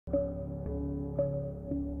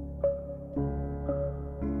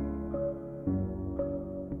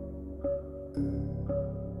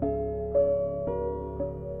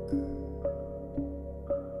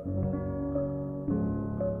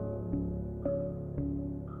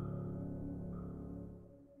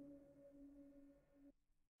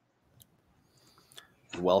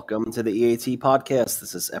Welcome to the E.A.T podcast.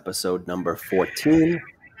 This is episode number 14.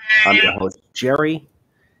 I'm your host, Jerry.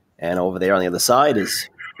 And over there on the other side is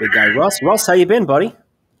big guy Russ. Russ, how you been, buddy?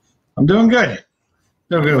 I'm doing good.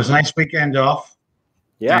 Doing good. It was a nice weekend off.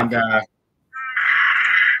 Yeah. And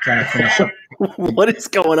trying to finish up. What is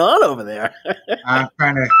going on over there? I'm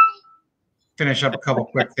trying to finish up a couple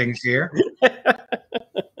quick things here.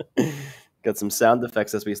 Got some sound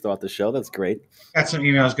effects as we start the show. That's great. Got some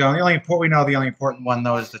emails going. The only important one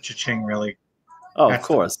though is the cha-ching. Really. Oh, That's of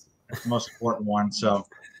course. That's the most important one. So,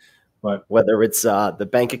 but whether it's the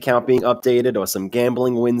bank account being updated or some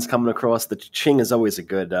gambling wins coming across, the ching is always a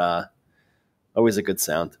good sound.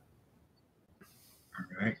 All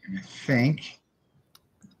right, and I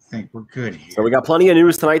think we're good here. So we got plenty of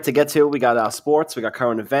news tonight to get to. We got sports, we got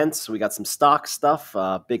current events, we got some stock stuff.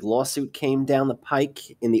 Big lawsuit came down the pike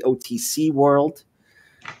in the OTC world.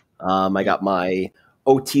 I got my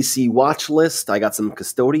OTC watch list. I got some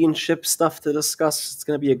custodianship stuff to discuss. It's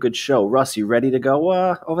going to be a good show. Russ, you ready to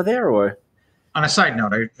go over there? Or on a side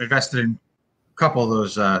note, I invested in a couple of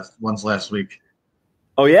those ones last week.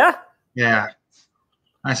 Oh yeah? Yeah.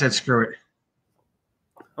 I said screw it.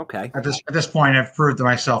 Okay. At this point, I've proved to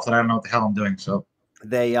myself that I don't know what the hell I'm doing. So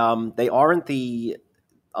they aren't the.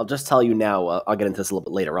 I'll just tell you now. I'll get into this a little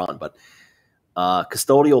bit later on, but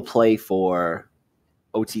custodial play for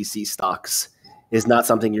OTC stocks is not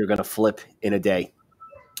something you're going to flip in a day.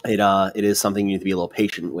 It is something you need to be a little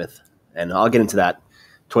patient with, and I'll get into that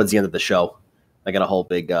towards the end of the show. I got a whole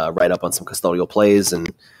big write up on some custodial plays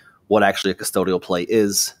and what actually a custodial play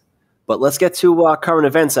is. But let's get to current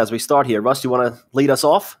events as we start here. Russ, you want to lead us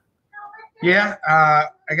off? Yeah,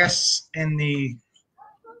 I guess in the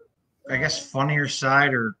funnier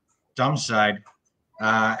side or dumb side,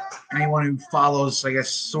 anyone who follows,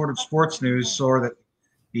 sort of sports news saw that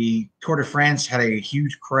the Tour de France had a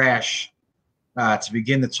huge crash to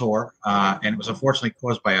begin the tour, and it was unfortunately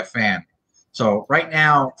caused by a fan. So right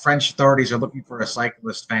now, French authorities are looking for a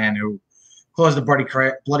cyclist fan who caused a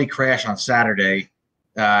bloody crash on Saturday.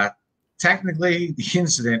 Technically, the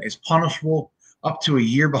incident is punishable up to a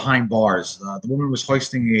year behind bars. The woman was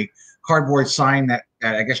hoisting a cardboard sign that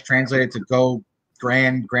I guess translated to "Go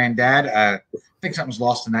Granddad." I think something's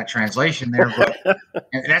lost in that translation there, but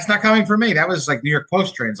and that's not coming from me. That was like New York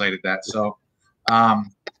Post translated that. So,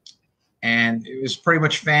 and it was pretty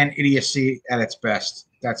much fan idiocy at its best.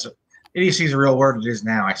 Idiocy is a real word. It is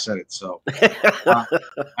now. I said it. So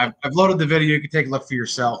I've loaded the video. You can take a look for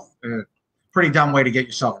yourself. Pretty dumb way to get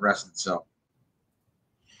yourself arrested. So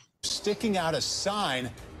sticking out a sign,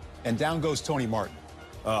 and down goes Tony Martin.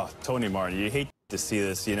 Oh, Tony Martin, you hate to see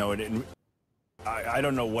this, you know. I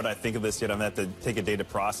don't know what I think of this yet. I'm going to have to take a day to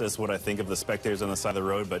process what I think of the spectators on the side of the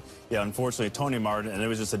road. But, yeah, unfortunately, Tony Martin, and it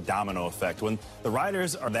was just a domino effect. When the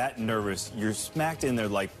riders are that nervous, you're smacked in there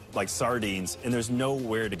like sardines, and there's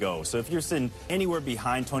nowhere to go. So if you're sitting anywhere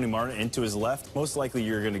behind Tony Martin and to his left, most likely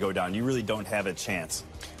you're going to go down. You really don't have a chance.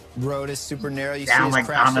 Road is super narrow. You down see like his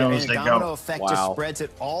crash there, and dominoes the they domino go. effect Wow. just spreads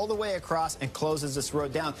it all the way across and closes this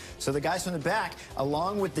road down. So the guys from the back,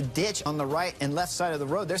 along with the ditch on the right and left side of the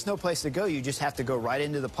road, there's no place to go. You just have to go right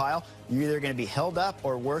into the pile. You're either going to be held up,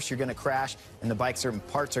 or worse, you're going to crash, and the bike certain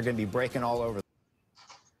parts are going to be breaking all over.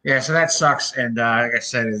 yeah, so that sucks. And like I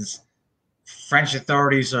said, is French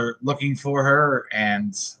authorities are looking for her,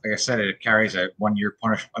 and like I said, it carries a 1-year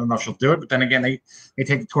punishment. I don't know if she'll do it, but then again, they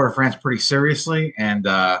take the Tour de France pretty seriously, and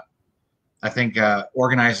I think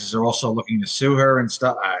organizers are also looking to sue her and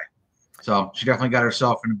stuff. So she definitely got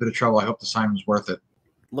herself in a bit of trouble. I hope the sign was worth it.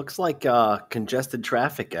 Looks like congested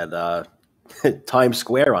traffic at Times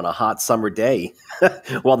Square on a hot summer day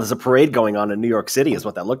while there's a parade going on in New York City is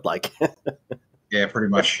what that looked like. Yeah, pretty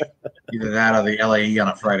much. Either that or the LAE on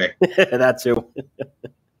a Friday. That too.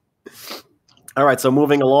 All right, so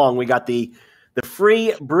moving along, we got the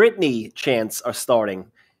Free Britney chants are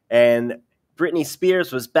starting, and Britney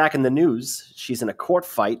Spears was back in the news. She's in a court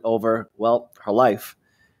fight over, well, her life.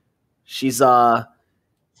 She's got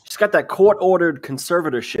that court-ordered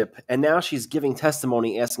conservatorship, and now she's giving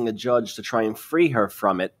testimony asking a judge to try and free her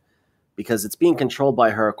from it because it's being controlled by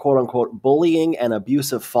her quote-unquote bullying and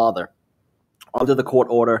abusive father. Under the court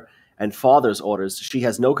order and father's orders, she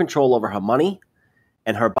has no control over her money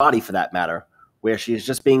and her body, for that matter, where she is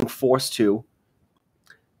just being forced to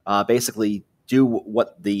basically do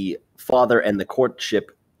what the father and the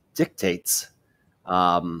courtship dictates.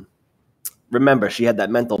 Remember, she had that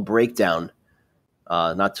mental breakdown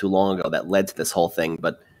not too long ago that led to this whole thing.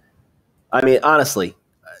 But, I mean, honestly,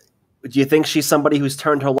 do you think she's somebody who's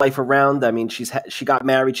turned her life around? I mean, she got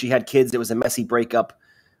married, she had kids, it was a messy breakup.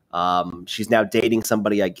 She's now dating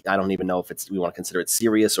somebody. I don't even know if we want to consider it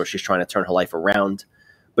serious or she's trying to turn her life around.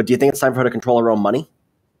 But do you think it's time for her to control her own money?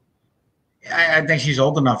 I think she's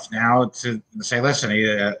old enough now to say, listen,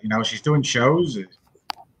 she's doing shows.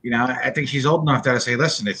 I think she's old enough to say,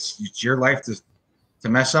 listen, it's your life to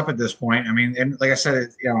mess up at this point. I mean, and like I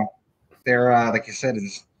said, they're like you said,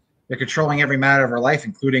 they're controlling every matter of her life,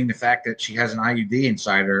 including the fact that she has an IUD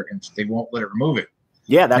inside her and they won't let her remove it.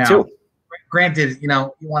 Yeah, that too. Granted, you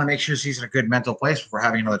want to make sure she's in a good mental place before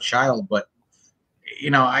having another child, but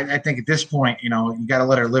I think at this point, you got to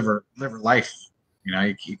let her live her life.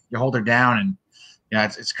 You hold her down, and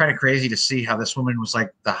it's kind of crazy to see how this woman was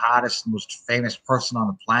like the hottest, most famous person on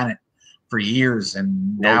the planet for years,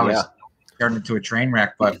 and now is turned into a train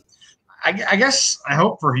wreck. But I guess I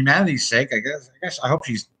hope for humanity's sake, I hope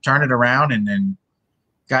she's turned it around and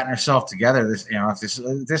gotten herself together. If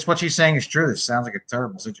this what she's saying is true, this sounds like a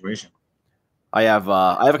terrible situation. I have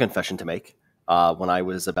a confession to make. When I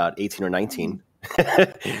was about 18 or 19,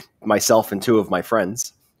 myself and two of my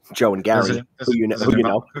friends, Joe and Gary, who you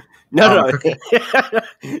know. No.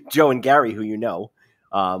 Joe and Gary, who you know.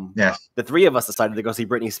 Yes. The three of us decided to go see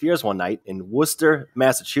Britney Spears one night in Worcester,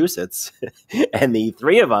 Massachusetts. And the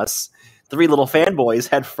three of us, three little fanboys,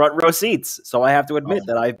 had front row seats. So I have to admit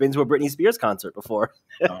that I've been to a Britney Spears concert before.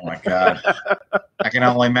 Oh, my God. I can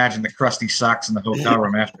only imagine the crusty socks in the hotel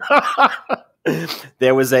room after.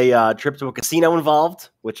 There was a trip to a casino involved,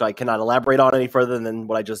 which I cannot elaborate on any further than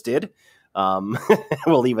what I just did.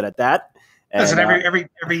 We'll leave it at that. And, listen,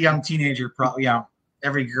 every young teenager, probably,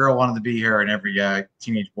 every girl wanted to be here, and every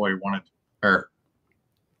teenage boy wanted her.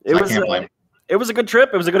 So I can't blame. It was a good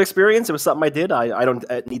trip. It was a good experience. It was something I did. I don't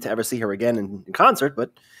need to ever see her again in concert,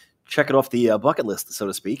 but check it off the bucket list, so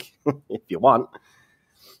to speak, if you want.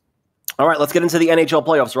 All right, let's get into the NHL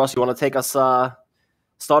playoffs. Ross, you want to take us,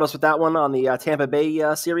 start us with that one on the Tampa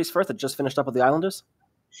Bay series first that just finished up with the Islanders?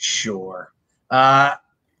 Sure.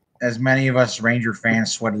 As many of us Ranger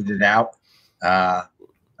fans sweated it out, I'm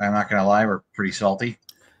not going to lie, we're pretty salty.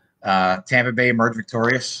 Tampa Bay emerged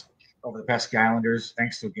victorious over the Pesky Islanders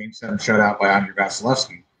thanks to a Game 7 shutout by Andrei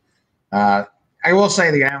Vasilevsky. I will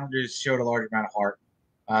say the Islanders showed a large amount of heart.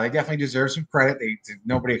 They definitely deserve some credit.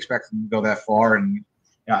 Nobody expected them to go that far, and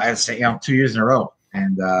I'd say 2 years in a row.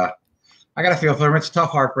 And I got to feel for them. It's a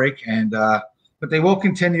tough heartbreak, and but they will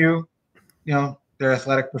continue, their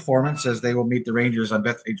athletic performance as they will meet the Rangers on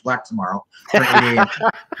Bethpage Black tomorrow.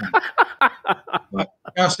 But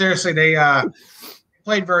seriously, they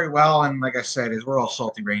played very well, and like I said, we're all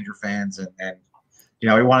salty Ranger fans, and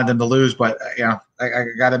we wanted them to lose, but I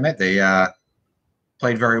got to admit they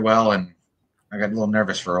played very well, and I got a little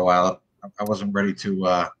nervous for a while. I wasn't ready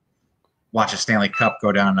to watch a Stanley Cup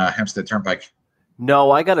go down Hempstead Turnpike.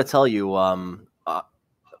 No, I got to tell you,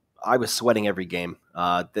 I was sweating every game.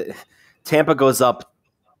 Tampa goes up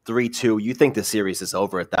 3-2. You think the series is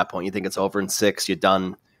over at that point. You think it's over in 6. You're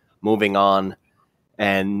done, moving on.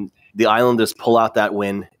 And the Islanders pull out that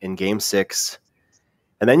win in Game 6.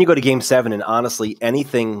 And then you go to Game 7, and honestly,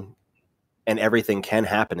 anything and everything can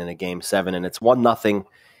happen in a Game 7. And it's 1-0.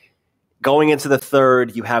 Going into the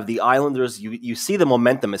third, you have the Islanders. You see the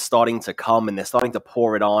momentum is starting to come, and they're starting to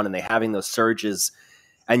pour it on, and they're having those surges.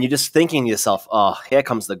 And you're just thinking to yourself, oh, here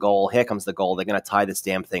comes the goal. Here comes the goal. They're going to tie this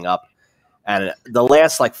damn thing up. And the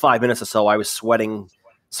last 5 minutes or so, I was sweating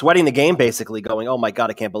the game, basically going, oh my God,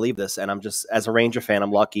 I can't believe this. And I'm just, as a Ranger fan,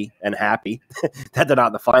 I'm lucky and happy that they're not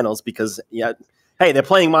in the finals because, hey, they're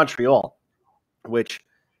playing Montreal, which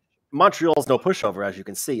Montreal's no pushover, as you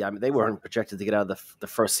can see. I mean, they weren't projected to get out of the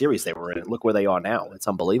first series they were in. Look where they are now. It's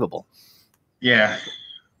unbelievable. Yeah.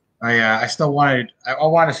 I still wanted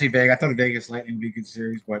to see Vegas. I thought the Vegas Lightning would be a good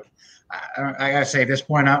series, but I got to say, at this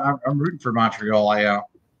point, I'm rooting for Montreal. I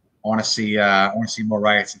want to see more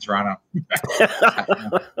riots in Toronto.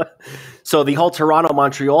 So the whole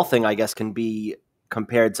Toronto-Montreal thing, I guess, can be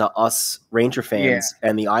compared to us Ranger fans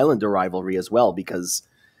and the Islander rivalry as well, because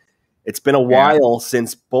it's been a while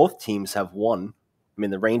since both teams have won. I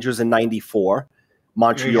mean, the Rangers in 94,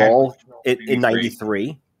 Montreal in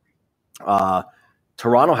 93.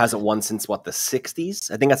 Toronto hasn't won since, the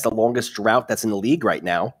 60s? I think that's the longest drought that's in the league right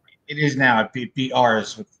now. It is now. It beat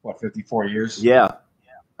ours with, 54 years? Yeah.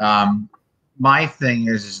 My thing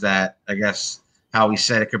is that I guess how we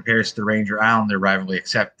said it compares to the Ranger Islander rivalry,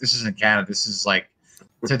 except this isn't Canada. This is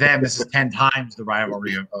to them, this is 10 times the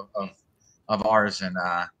rivalry of ours. And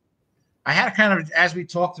I had kind of, as we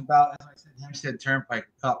talked about, as I said, Hempstead Turnpike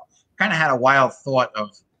Cup, kind of had a wild thought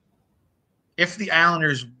of if the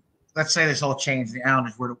Islanders, let's say this all changed, the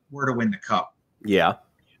Islanders were to win the Cup. Yeah.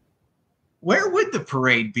 Where would the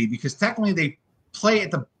parade be? Because technically they play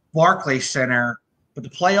at the Barclays Center, but the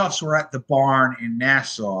playoffs were at the barn in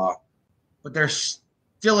Nassau. But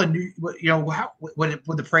still a new, how would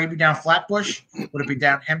the parade be down Flatbush? Would it be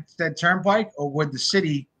down Hempstead Turnpike, or would the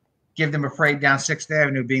city give them a parade down 6th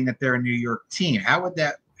Avenue, being that they're a New York team? How would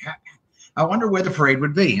that? I wonder where the parade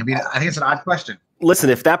would be. I mean, I think it's an odd question.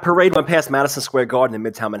 Listen, if that parade went past Madison Square Garden in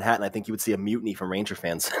Midtown Manhattan, I think you would see a mutiny from Ranger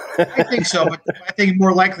fans. I think so, but I think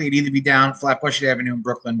more likely it'd either be down Flatbush Avenue in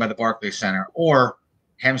Brooklyn by the Barclays Center, or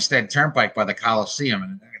Hempstead Turnpike by the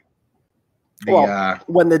Coliseum.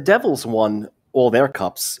 When the Devils won all their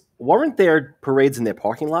cups, weren't there parades in their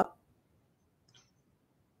parking lot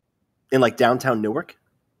in like downtown Newark?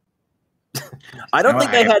 I don't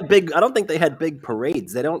think they had big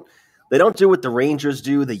parades. They don't do what the Rangers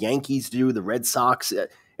do, the Yankees do, the Red Sox.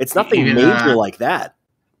 It's nothing major like that.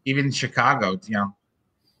 Even Chicago,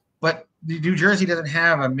 But New Jersey doesn't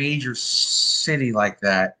have a major city like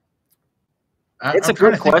that. It's a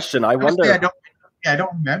good question. I wonder. I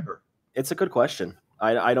don't remember. It's a good question.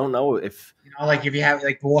 I don't know if like if you have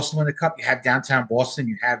like Boston win the Cup, you have downtown Boston,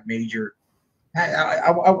 you have major.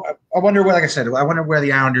 I wonder where, like I said, I wonder where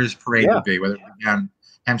the Islanders parade would be, whether it be down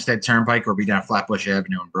Hempstead Turnpike or be down Flatbush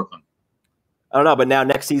Avenue in Brooklyn. I don't know, but now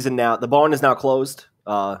next season, the barn is now closed.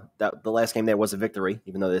 The last game there was a victory,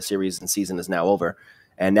 even though the series and season is now over.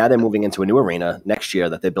 And now they're moving into a new arena next year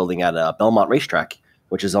that they're building at Belmont Racetrack,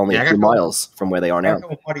 which is only a few miles from where they are now. I have a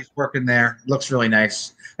couple buddies working there. It looks really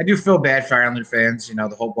nice. I do feel bad for Islander fans,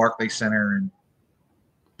 the whole Barclays Center, and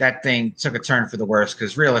that thing took a turn for the worse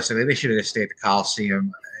because realistically they should have just stayed at the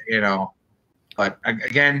Coliseum, But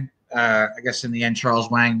again, I guess in the end, Charles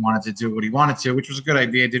Wang wanted to do what he wanted to, which was a good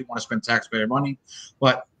idea. Didn't want to spend taxpayer money,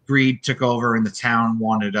 but greed took over, and the town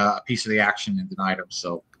wanted a piece of the action and denied him.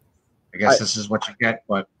 So I guess this is what you get.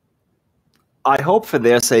 But I hope for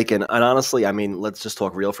their sake, and honestly, I mean, let's just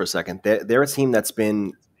talk real for a second. They're a team that's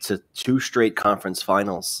been to 2 straight conference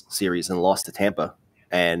finals series and lost to Tampa.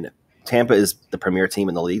 And Tampa is the premier team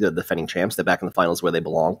in the league. They're the defending champs. They're back in the finals where they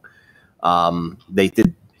belong. They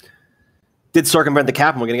did circumvent the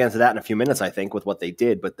cap, and we're going to get into that in a few minutes, I think, with what they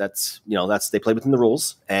did. But that's they played within the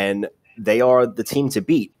rules, and they are the team to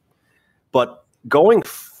beat. But going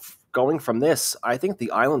from this, I think the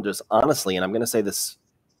Islanders, honestly, and I'm going to say this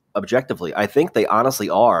objectively, I think they honestly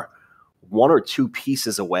are 1 or 2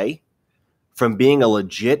 pieces away from being a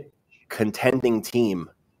legit contending team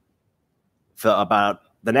for about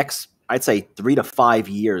the next, I'd say, 3 to 5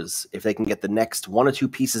 years, if they can get the next 1 or 2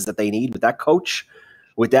 pieces that they need with that coach,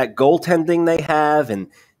 with that goaltending they have, and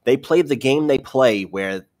they play the game they play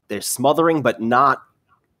where they're smothering but not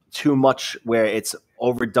too much where it's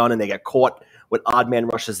overdone and they get caught with odd man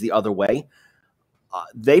rushes the other way.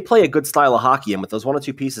 They play a good style of hockey, and with those 1 or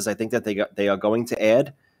 2 pieces I think that they are going to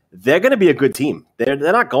add, they're going to be a good team. They're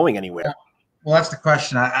not going anywhere. Well, that's the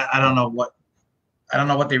question. I don't know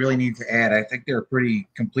what they really need to add. I think they're a pretty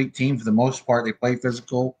complete team for the most part. They play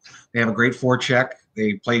physical. They have a great forecheck.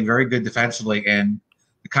 They play very good defensively, and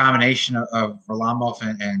the combination of Varlamov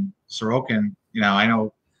and Sorokin. I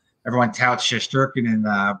know everyone touts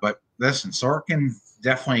Shesterkin, but listen, Sorokin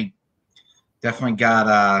definitely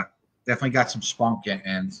got some spunk,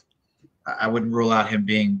 and I wouldn't rule out him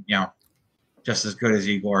being just as good as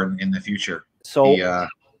Igor in the future.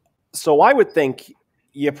 So I would think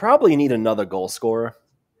you probably need another goal scorer.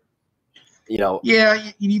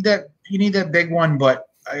 Yeah, you need that big one, but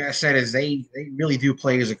like I said, they really do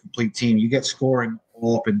play as a complete team. You get scoring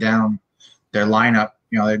all up and down their lineup.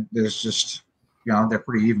 There's just they're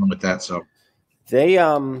pretty even with that. So they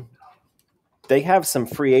have some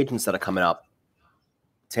free agents that are coming up.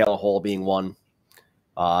 Taylor Hall being one,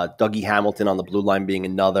 Dougie Hamilton on the blue line being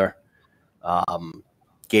another.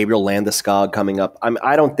 Gabriel Landeskog coming up.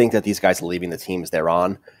 I don't think that these guys are leaving the teams they're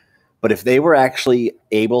on, but if they were actually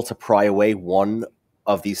able to pry away one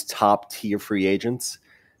of these top tier free agents,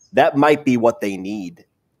 that might be what they need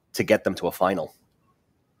to get them to a final.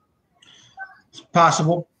 It's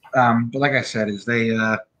possible, but like I said, they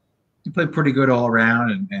play pretty good all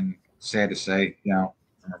around, and sad to say,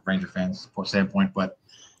 from a Ranger fans standpoint, but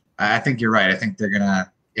I think you're right. I think they're gonna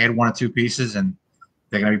add 1 or 2 pieces, and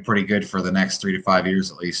they're going to be pretty good for the next 3 to 5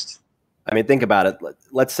 years at least. I mean, think about it.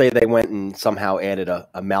 Let's say they went and somehow added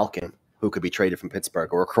a Malkin who could be traded from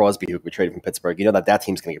Pittsburgh, or a Crosby who could be traded from Pittsburgh. That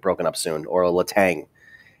team's going to get broken up soon, or a Letang,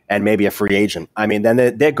 and maybe a free agent. I mean, then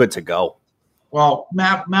they're good to go. Well,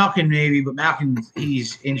 Malkin maybe, but Malkin,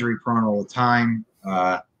 he's injury prone all the time.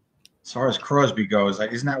 As far as Crosby goes,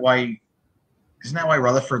 isn't that why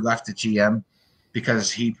Rutherford left the GM?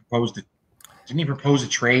 Because he didn't he propose a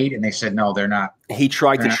trade, and they said no, they're not. He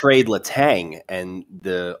tried to trade Letang, and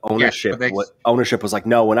the ownership was like,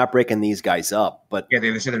 no, we're not breaking these guys up. But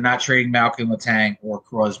they said they're not trading Malkin, Letang, or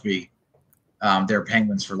Crosby. They're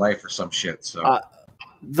Penguins for life or some shit. So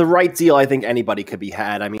The right deal, I think anybody could be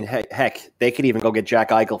had. I mean, heck, they could even go get Jack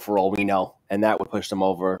Eichel for all we know, and that would push them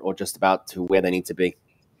over or just about to where they need to be.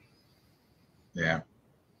 Yeah.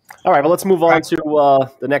 All right, but let's move on to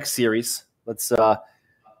the next series. Let's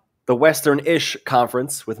the Western-ish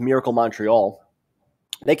Conference with Miracle Montreal.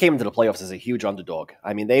 They came into the playoffs as a huge underdog.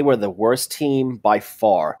 I mean, they were the worst team by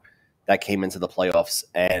far that came into the playoffs.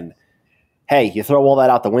 And, hey, you throw all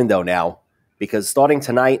that out the window now because starting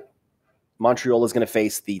tonight, Montreal is going to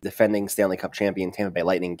face the defending Stanley Cup champion Tampa Bay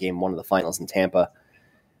Lightning, Game 1 of the finals in Tampa.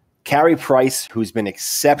 Carey Price, who's been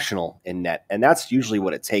exceptional in net, and that's usually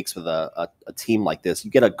what it takes with a team like this.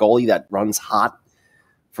 You get a goalie that runs hot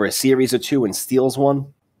for a series or two and steals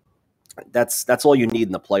one. That's all you need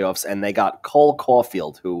in the playoffs. And they got Cole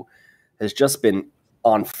Caulfield, who has just been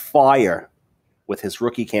on fire with his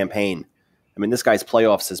rookie campaign. I mean, this guy's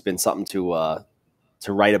playoffs has been something to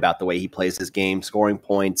write about, the way he plays his game, scoring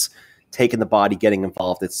points, taking the body, getting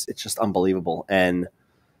involved. It's just unbelievable. And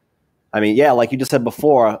I mean, yeah, like you just said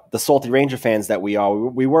before, the salty Ranger fans that we are,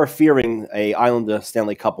 we were fearing a Islander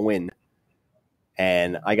Stanley Cup win.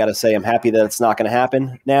 And I got to say, I'm happy that it's not going to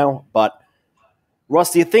happen now. But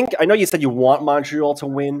Russ, do you think, I know you said you want Montreal to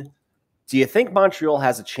win. Do you think Montreal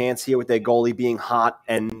has a chance here with their goalie being hot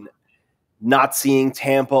and not seeing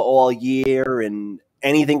Tampa all year and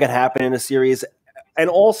anything could happen in a series? And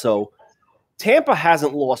also, Tampa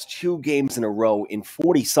hasn't lost 2 games in a row in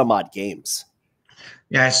 40-some-odd games.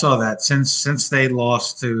 Yeah, I saw that. Since they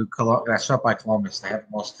lost to got swept by Columbus, they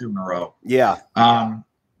haven't lost 2 in a row. Yeah.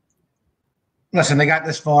 Listen, they got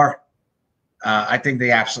this far. I think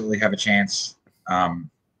they absolutely have a chance. You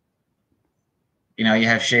know, you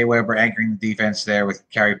have Shea Weber anchoring the defense there with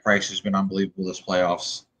Carey Price, who's been unbelievable this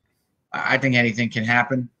playoffs. I think anything can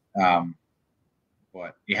happen.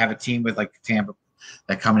 But you have a team with like Tampa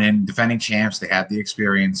that coming in, defending champs. They have the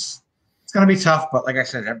experience. It's going to be tough, but like I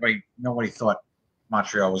said, nobody thought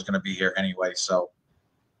Montreal was going to be here anyway. So,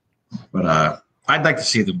 but I'd like to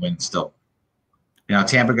see them win still. You know,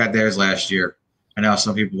 Tampa got theirs last year. I know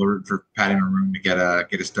some people are rooting for Patty Maroon to get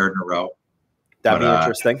his 3rd in a row. That'd be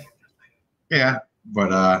interesting. Yeah,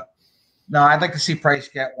 but no, I'd like to see Price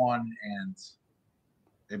get one, and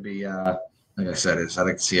it'd be like I said, I'd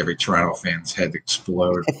like to see every Toronto fan's head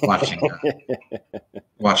explode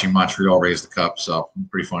watching Montreal raise the cup. So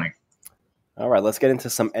pretty funny. All right, let's get into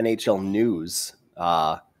some NHL news.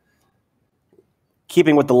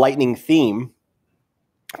 Keeping with the Lightning theme,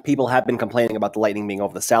 people have been complaining about the Lightning being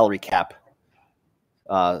over the salary cap,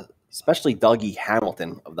 especially Dougie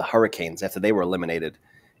Hamilton of the Hurricanes after they were eliminated.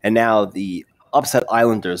 And now the upset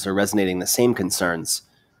Islanders are resonating the same concerns.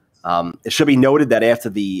 It should be noted that after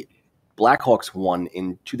the Blackhawks won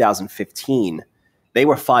in 2015, they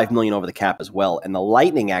were $5 million over the cap as well. And the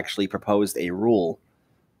Lightning actually proposed a rule.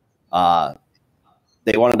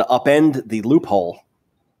 They wanted to upend the loophole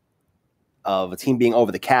of a team being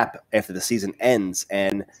over the cap after the season ends.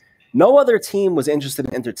 And no other team was interested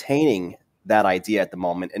in entertaining that idea at the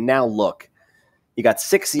moment. And now look, you got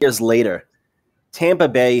 6 years later, Tampa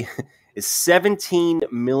Bay is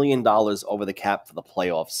 $17 million over the cap for the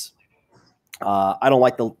playoffs. I don't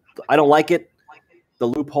like it. The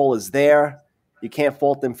loophole is there. You can't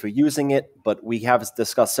fault them for using it, but we have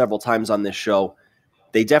discussed several times on this show.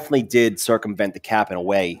 They definitely did circumvent the cap in a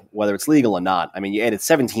way, whether it's legal or not. I mean, you added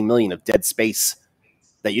 $17 million of dead space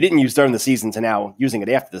that you didn't use during the season to now using it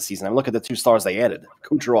after the season. I mean, look at the 2 stars they added,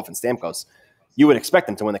 Kucherov and Stamkos. You would expect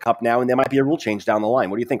them to win the cup now, and there might be a rule change down the line.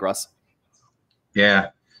 What do you think, Russ? Yeah.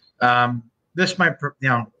 This might,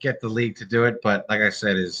 get the league to do it, but like I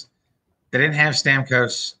said, they didn't have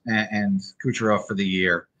Stamkos and Kucherov for the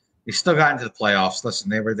year. They still got into the playoffs. Listen,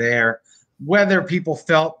 they were there. Whether people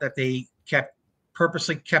felt that they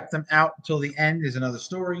purposely kept them out until the end is another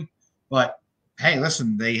story. But hey,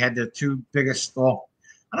 listen, they had the 2 biggest. Well,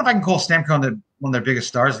 I don't know if I can call Stamkos one of their biggest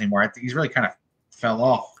stars anymore. I think he's really kind of fell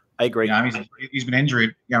off. I agree. You know, I mean, he's been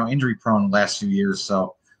injury prone the last few years.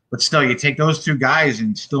 So, but still, you take those 2 guys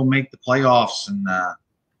and still make the playoffs, and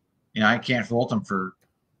I can't fault them for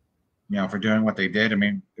doing what they did. I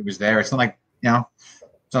mean, it was there. It's not like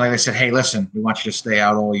it's not like they said, "Hey, listen, we want you to stay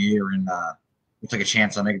out all year and we'll take a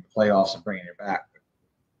chance on making the playoffs and bringing you back."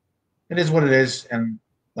 But it is what it is, and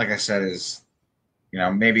like I said,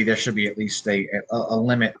 maybe there should be at least a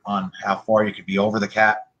limit on how far you could be over the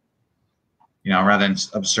cap. Rather than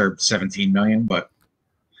absurd $17 million, but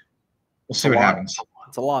we'll see what happens.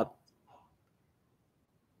 It's a lot.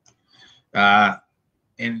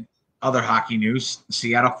 In other hockey news, the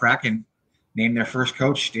Seattle Kraken named their first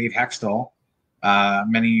coach, Dave Hextall.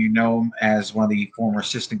 Many of you know him as one of the former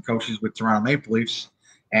assistant coaches with Toronto Maple Leafs,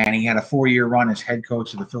 and he had a 4-year run as head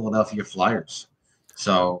coach of the Philadelphia Flyers.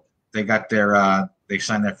 So they got they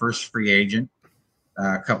signed their first free agent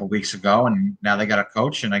a couple weeks ago, and now they got a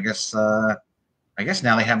coach, and I guess now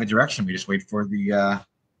they have a direction. We just wait for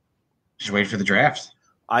the draft.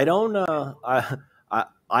 I don't.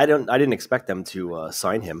 I didn't expect them to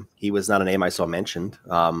sign him. He was not a name I saw mentioned.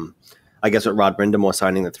 I guess with Rod Brindamore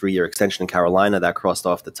signing the 3-year extension in Carolina, that crossed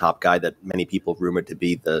off the top guy that many people rumored to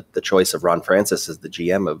be the choice of Ron Francis as the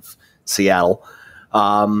GM of Seattle.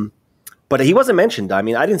 But he wasn't mentioned. I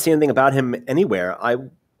mean, I didn't see anything about him anywhere. I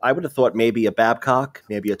would have thought maybe a Babcock,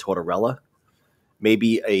 maybe a Tortorella,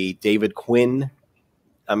 maybe a David Quinn.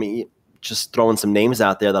 I mean, just throwing some names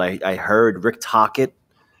out there that I heard. Rick Tocchet.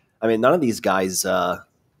 I mean, none of these guys that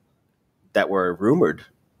were rumored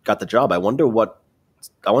got the job. I wonder what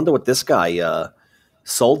this guy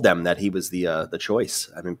sold them, that he was the choice.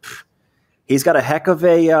 I mean, he's got a heck of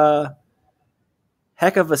a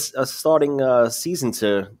starting season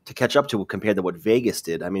to catch up to compared to what Vegas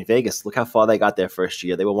did. I mean, Vegas, look how far they got their first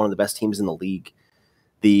year. They were one of the best teams in the league.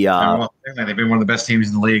 They've been one of the best teams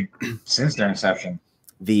in the league since their inception.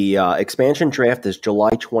 The expansion draft is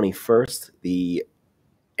July 21st. The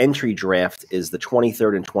entry draft is the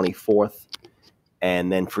 23rd and 24th.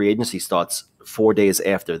 And then free agency starts 4 days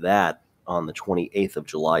after that on the 28th of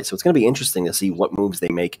July. So it's going to be interesting to see what moves they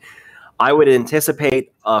make. I would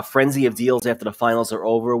anticipate a frenzy of deals after the finals are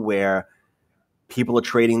over where people are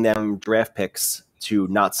trading them draft picks to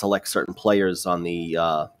not select certain players on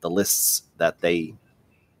the lists that they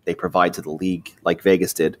provide to the league, like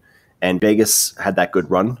Vegas did. And Vegas had that good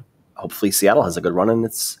run. Hopefully Seattle has a good run, and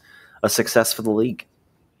it's a success for the league.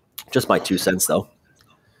 Just my 2 cents, though.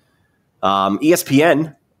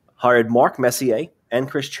 ESPN hired Mark Messier and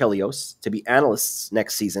Chris Chelios to be analysts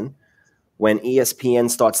next season when ESPN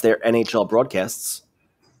starts their NHL broadcasts.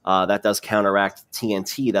 That does counteract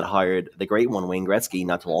TNT that hired the great one, Wayne Gretzky,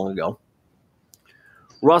 not too long ago.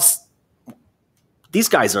 Russ, these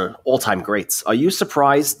guys are all-time greats. Are you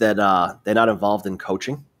surprised that they're not involved in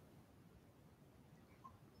coaching?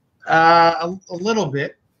 A little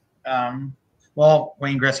bit. Well,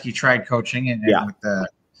 Wayne Gretzky tried coaching, and with the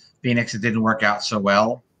Phoenix, it didn't work out so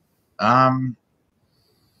well.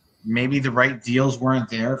 Maybe the right deals weren't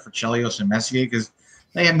there for Chelios and Messier because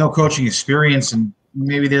they have no coaching experience, and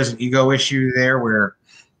maybe there's an ego issue there where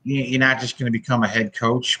you're not just going to become a head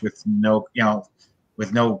coach with no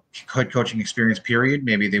head coaching experience. Period.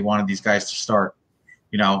 Maybe they wanted these guys to start,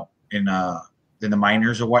 in the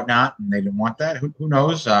minors or whatnot, and they didn't want that. Who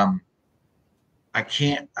knows? I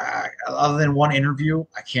can't. Other than one interview,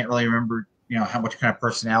 I can't really remember. How much kind of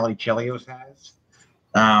personality Chelios has.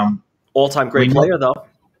 All-time great player, though.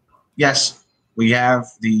 Yes, we have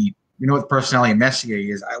the what the personality of Messier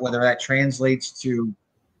is. Whether that translates to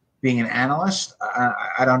being an analyst,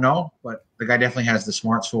 I don't know, but the guy definitely has the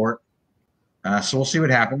smarts for it. So we'll see what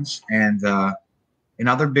happens. And in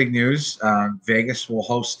other big news, Vegas will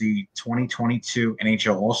host the 2022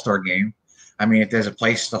 NHL All-Star Game. I mean, if there's a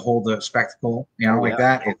place to hold a spectacle,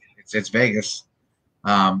 that, it's Vegas.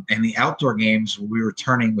 And the outdoor games will be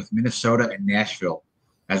returning with Minnesota and Nashville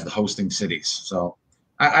as the hosting cities. So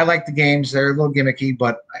I like the games. They're a little gimmicky,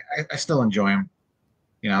 but I still enjoy them.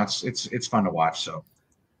 It's fun to watch. So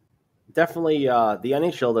definitely, the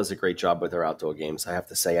NHL does a great job with their outdoor games, I have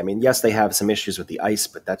to say. I mean, yes, they have some issues with the ice,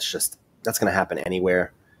 but that's going to happen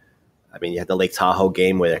anywhere. I mean, you had the Lake Tahoe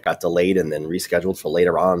game where it got delayed and then rescheduled for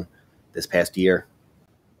later on this past year.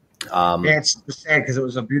 It's sad because it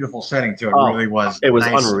was a beautiful setting too. It really was. It was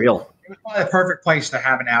nice. Unreal. It was probably the perfect place to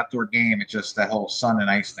have an outdoor game. It's just that whole sun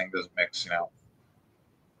and ice thing doesn't mix,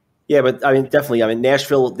 Yeah, but I mean, definitely. I mean,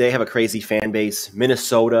 Nashville, they have a crazy fan base.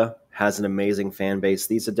 Minnesota has an amazing fan base.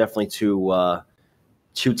 These are definitely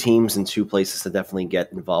two teams and two places to definitely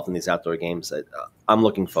get involved in these outdoor games. I'm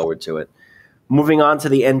looking forward to it. Moving on to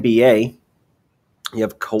the NBA, you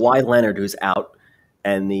have Kawhi Leonard, who's out,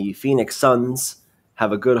 and the Phoenix Suns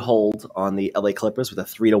have a good hold on the LA Clippers with a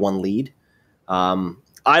 3-1 lead.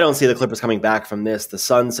 I don't see the Clippers coming back from this. The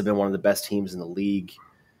Suns have been one of the best teams in the league.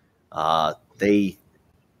 They've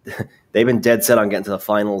been dead set on getting to the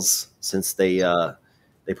finals since they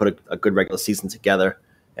put a good regular season together,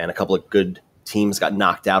 and a couple of good teams got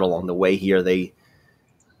knocked out along the way here. They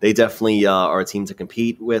definitely are a team to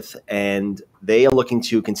compete with, and they are looking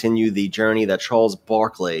to continue the journey that Charles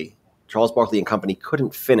Barkley and company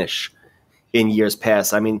couldn't finish in years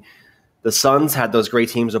past. I mean, the Suns had those great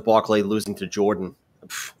teams with Barkley losing to Jordan.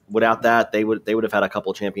 Without that, they would have had a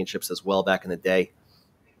couple of championships as well back in the day.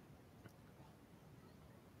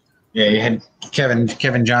 Yeah, you had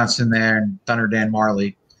Kevin Johnson there and Thunder Dan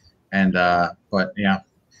Marley, and but you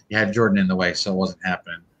had Jordan in the way, so it wasn't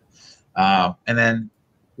happening. And then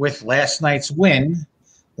with last night's win,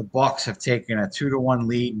 the Bucks have taken a 2-1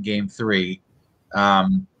 lead in Game 3.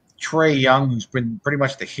 Trae Young, who's been pretty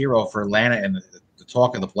much the hero for Atlanta and the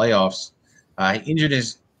talk of the playoffs, he injured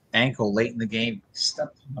his ankle late in the game. He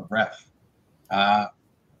stepped on the ref. I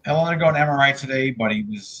wanted to go an MRI today, but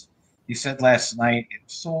he said last night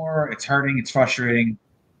it's sore, it's hurting, it's frustrating.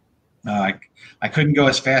 I couldn't go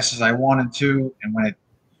as fast as I wanted to, and when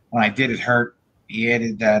I did, it hurt. He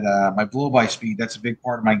added that my blow-by speed, that's a big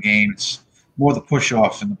part of my game. It's more the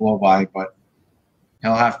push-off than the blow-by, but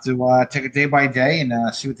he'll have to take it day by day and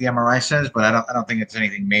see what the MRI says. But I don't think it's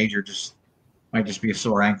anything major. Might just be a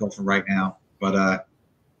sore ankle for right now. But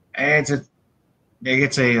it's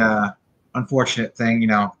a unfortunate thing,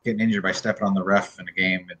 getting injured by stepping on the ref in a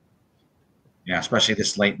game, and especially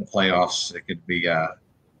this late in the playoffs, it could be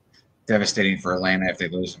devastating for Atlanta if they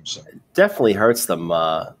lose them. So it definitely hurts them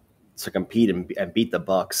to compete and beat the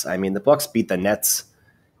Bucks. I mean, the Bucks beat the Nets,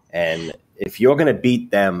 and if you're going to beat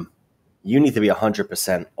them, you need to be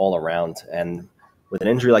 100% all around. And with an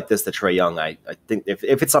injury like this to Trae Young, I think if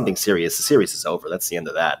it's something serious, the series is over. That's the end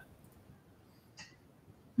of that.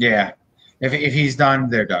 Yeah, if he's done,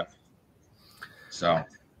 they're done. So,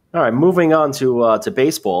 all right, moving on to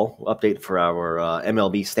baseball. Update for our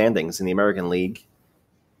MLB standings in the American League.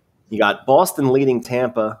 You got Boston leading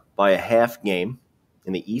Tampa by a half game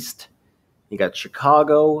in the East. You got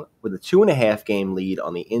Chicago with a 2.5-game lead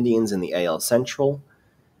on the Indians in the AL Central.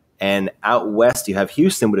 And out west, you have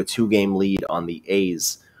Houston with a 2-game lead on the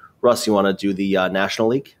A's. Russ, you want to do the National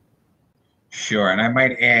League? Sure, and I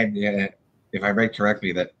might add, if I read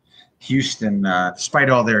correctly, that Houston, despite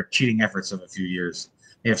all their cheating efforts of a few years,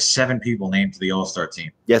 they have 7 people named to the All-Star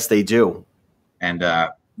team. Yes, they do. And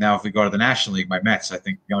now if we go to the National League, my Mets, I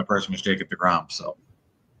think the only person was Jacob deGrom. So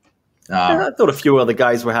I thought a few other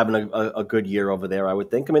guys were having a good year over there, I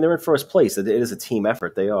would think. I mean, they're in first place. It is a team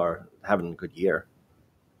effort. They are having a good year.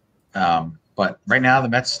 But right now, the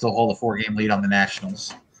Mets still hold a 4-game lead on the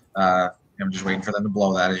Nationals. I'm just waiting for them to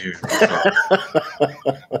blow that as usual.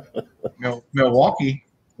 Milwaukee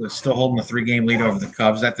is still holding a 3-game lead over the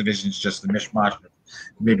Cubs. That division is just the mishmash of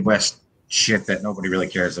Midwest shit that nobody really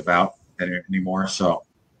cares about anymore. So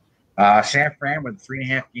San Fran with a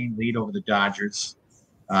 3.5-game lead over the Dodgers.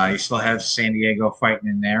 You still have San Diego fighting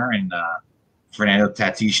in there, and Fernando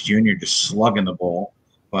Tatis Jr. just slugging the ball.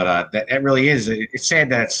 But that really is. It's sad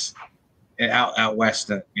that it's out west.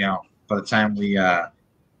 That by the time we're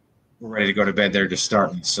ready to go to bed, they're just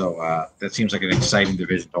starting. So that seems like an exciting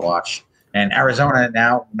division to watch. And Arizona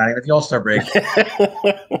now, not even the All-Star break,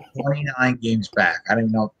 29 games back. I don't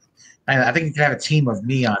even know. I think you could have a team of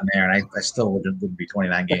me on there, and I still wouldn't be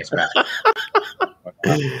 29 games back.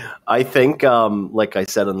 I think, like I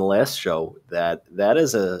said on the last show, that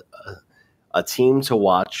is a team to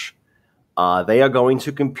watch. They are going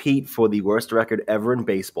to compete for the worst record ever in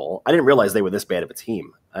baseball. I didn't realize they were this bad of a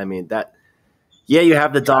team. I mean, you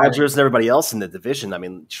have the Dodgers and everybody else in the division. I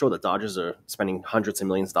mean, sure, the Dodgers are spending hundreds of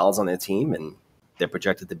millions of dollars on their team, and they're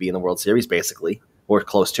projected to be in the World Series, basically, or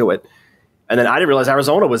close to it. And then I didn't realize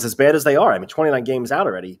Arizona was as bad as they are. I mean, 29 games out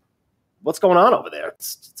already. What's going on over there?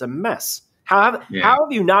 It's a mess. How have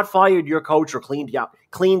you not fired your coach or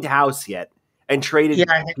cleaned house yet and traded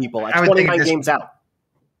people at 29 games out?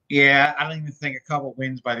 Yeah, I don't even think a couple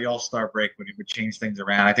wins by the All-Star break would change things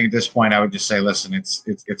around. I think at this point I would just say, listen,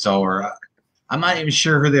 it's over. I'm not even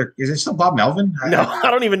sure who is it still Bob Melvin? No,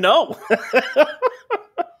 I don't even know. All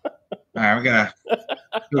right, we're gonna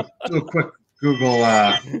do a quick Google.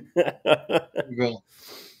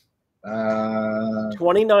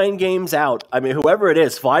 29 games out. I mean, whoever it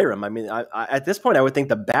is, fire him. I mean, I at this point, I would think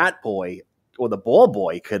the bat boy or the ball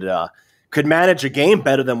boy could manage a game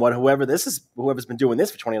better than whoever's been doing this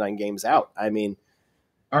for 29 games out. I mean,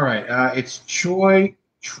 all right, it's Torey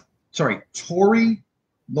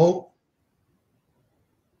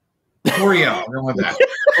Lorio. I'm going with that.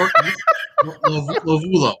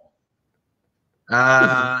 Lovulo.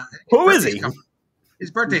 Who is he? His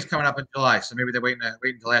birthday's coming up in July, so maybe they're waiting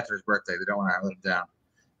until after his birthday. They don't want to let him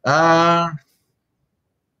down.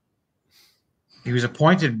 He was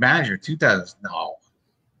appointed manager 2000. No.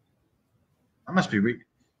 I must be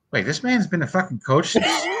wait, this man's been a fucking coach since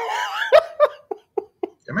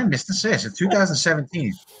am I missing this? In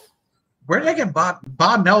 2017. Where did I get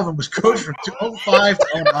Bob Melvin was coach from 2005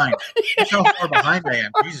 to 09. That's how far behind I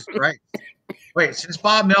am. Jesus Christ. Wait, since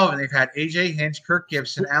Bob Melvin, they've had A.J. Hinch, Kirk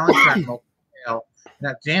Gibson, Alan Trammell.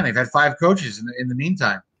 Now, damn, they've had 5 coaches in the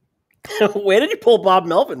meantime. Where did you pull Bob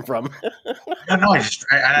Melvin from? I don't know. I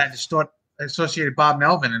just thought I associated Bob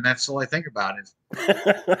Melvin, and that's all I think about is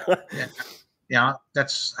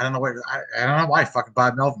that's I don't know why fucking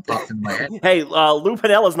Bob Melvin popped into my head. Hey, Lou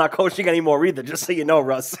Pinella's not coaching anymore either, just so you know,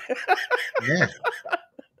 Russ. Yeah.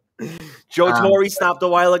 Joe Torre stopped a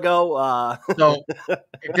while ago. So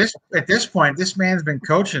at this point, this man's been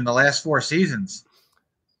coaching the last 4 seasons.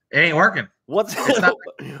 It ain't working. What's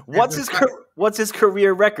his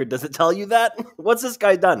career record? Does it tell you that? What's this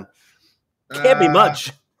guy done? Can't be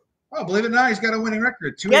much. Oh, believe it or not, he's got a winning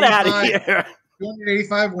record. Get out of here.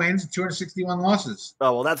 285 wins and 261 losses.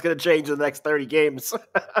 Oh, well, that's going to change in the next 30 games.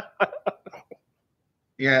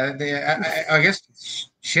 Yeah, I guess,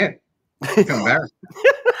 shit. I feel embarrassed.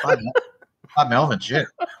 Bob Melvin, shit.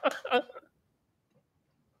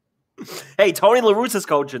 Hey, Tony La Russa's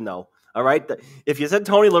coaching, though. All right? If you said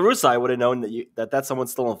Tony La Russa, I would have known that's someone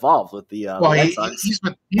still involved with the White Sox. He's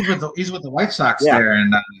with the White Sox there,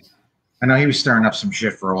 and I know he was stirring up some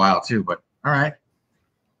shit for a while, too, but all right.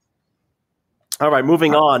 All right,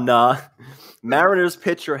 moving on. Mariners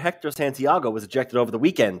pitcher Hector Santiago was ejected over the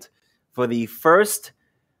weekend for the first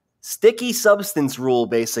sticky substance rule,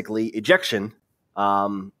 basically, ejection.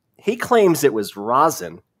 He claims it was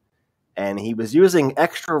rosin, and he was using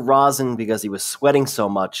extra rosin because he was sweating so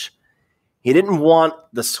much. He didn't want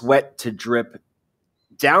the sweat to drip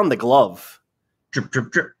down the glove. Drip,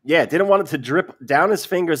 drip, drip. Yeah, didn't want it to drip down his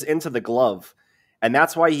fingers into the glove, and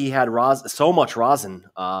that's why he had so much rosin.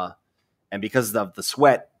 And because of the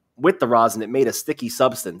sweat with the rosin, it made a sticky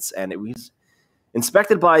substance, and it was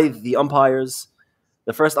inspected by the umpires.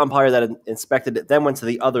 The first umpire that inspected it then went to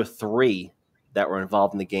the other 3 that were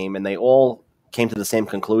involved in the game, and they all came to the same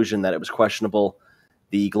conclusion that it was questionable.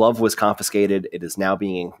 The glove was confiscated. It is now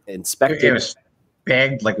being inspected. It was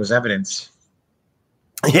bagged like it was evidence.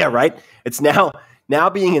 Yeah, right? It's now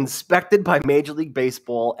being inspected by Major League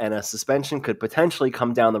Baseball, and a suspension could potentially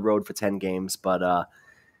come down the road for 10 games, but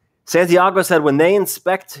Santiago said when they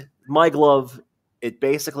inspect my glove, it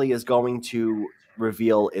basically is going to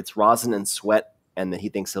reveal its rosin and sweat, and that he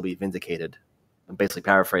thinks he'll be vindicated. I'm basically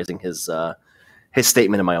paraphrasing his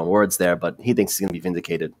statement in my own words there, but he thinks he's going to be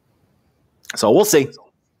vindicated. So we'll see.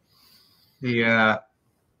 All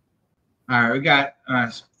right, we got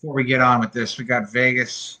before we get on with this, we got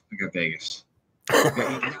Vegas. I'm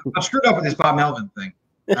screwed up with this Bob Melvin thing.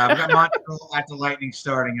 We got Montreal at the Lightning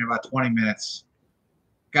starting in about 20 minutes.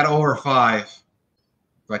 Got over 5.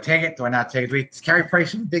 Do I take it? Do I not take it? Does Carey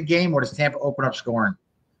Price in a big game, or does Tampa open up scoring?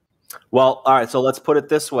 Well, all right, so let's put it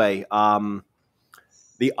this way.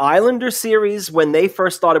 The Islander series, when they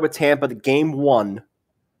first started with Tampa, the game 1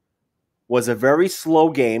 was a very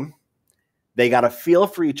slow game. They got a feel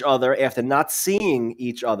for each other after not seeing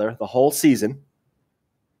each other the whole season.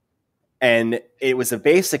 And it was a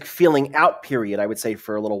basic feeling out period, I would say,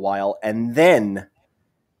 for a little while. And then...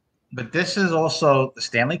 But this is also the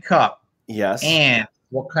Stanley Cup. Yes. And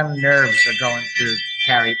what kind of nerves are going through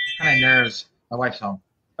Carey? What kind of nerves? My wife's home.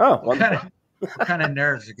 Oh, what kind of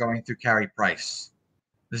nerves are going through Carey Price?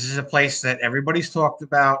 This is a place that everybody's talked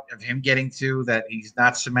about of him getting to, that he's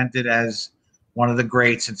not cemented as one of the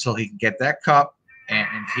greats until he can get that cup. And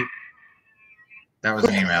that was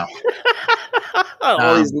an email.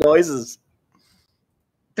 All these noises.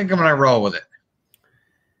 I think I'm going to roll with it.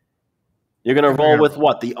 You're going to roll with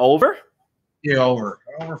what? The over? Yeah, over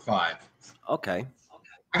 5. Okay.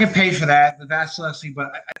 I can pay for that, but that's Leslie. But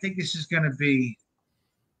I think this is going to be,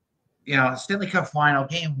 Stanley Cup final,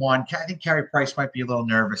 game 1. I think Carey Price might be a little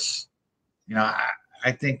nervous.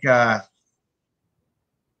 I think,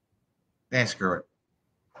 screw it.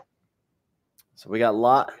 So we got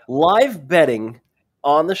live betting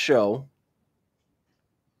on the show.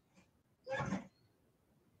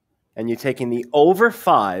 And you're taking the over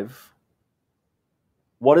 5.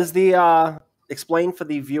 What is the explain for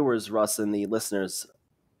the viewers, Russ, and the listeners?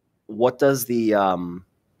 What does the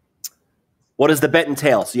bet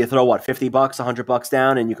entail? So you throw what, $50, $100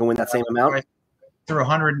 down, and you can win that same amount? I threw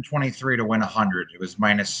 123 to win 100. It was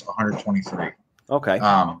minus 123. Okay.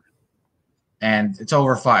 And it's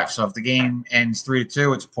over 5. So if the game ends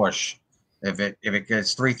 3-2, it's push. If it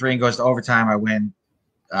gets 3-3 and goes to overtime, I win.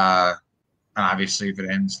 Obviously, if it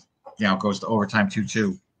ends, goes to overtime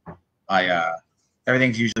 2-2,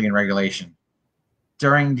 everything's usually in regulation.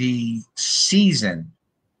 During the season,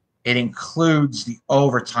 it includes the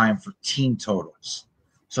overtime for team totals.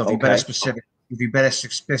 So if you bet a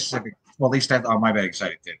specific, well, at least my betting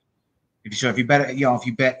site did. If you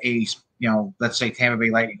bet let's say Tampa Bay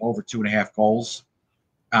Lightning over 2.5 goals,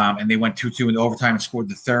 and they went 2-2 in the overtime and scored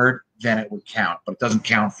the third, then it would count, but it doesn't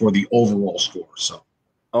count for the overall score. So,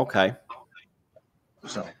 okay.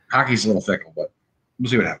 So hockey's a little fickle, but we'll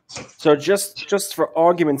see what happens. So just for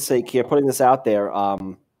argument's sake here, putting this out there,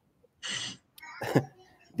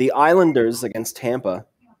 The Islanders against Tampa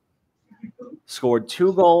scored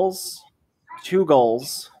 2 goals, 2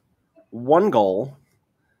 goals, 1 goal,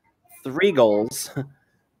 3 goals,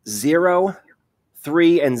 0,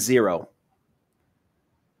 3, and 0.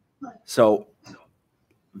 So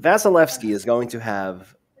Vasilevsky is going to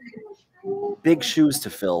have big shoes to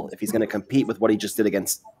fill if he's going to compete with what he just did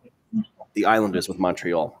against the Islanders with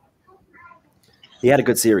Montreal. He had a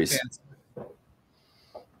good series.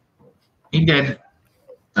 He did.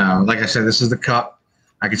 Like I said, this is the Cup.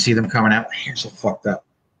 I can see them coming out. Here's so fucked up.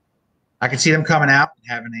 I can see them coming out and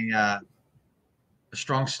having a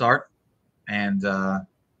strong start. And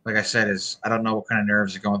like I said, I don't know what kind of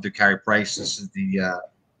nerves are going through Carey Price. This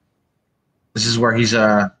is where he's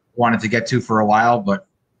wanted to get to for a while, but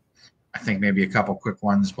I think maybe a couple quick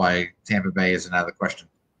ones by Tampa Bay is another question.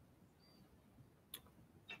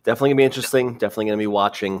 Definitely gonna be interesting. Definitely gonna be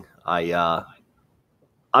watching. I'm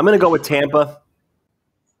gonna go with Tampa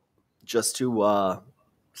just to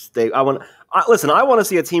stay. I want to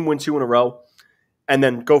see a team win 2 in a row, and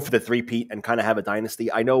then go for the three-peat and kind of have a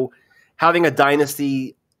dynasty. I know having a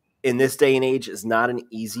dynasty in this day and age is not an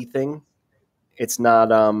easy thing. It's not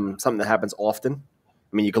something that happens often.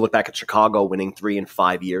 I mean, you can look back at Chicago winning 3 in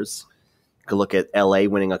 5 years. You can look at LA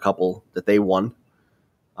winning a couple that they won.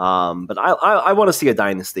 But I want to see a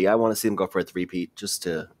dynasty. I want to see them go for a three-peat just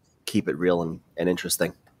to keep it real and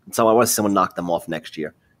interesting. And so I want to see someone knock them off next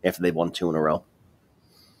year after they've won 2 in a row.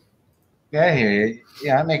 Yeah, I hear you.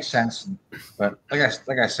 Yeah, that makes sense. But like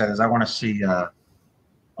I said, I want to see.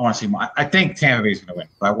 I think Tampa Bay is going to win,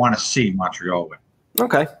 but I want to see Montreal win.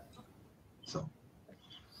 Okay. So,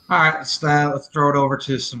 all right, let's throw it over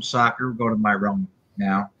to some soccer. We'll go to my realm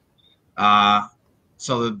now.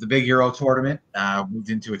 So the big Euro tournament moved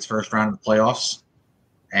into its first round of the playoffs,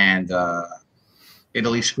 and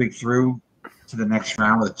Italy squeaked through to the next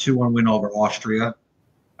round with a 2-1 win over Austria.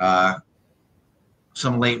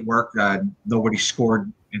 Some late work. Nobody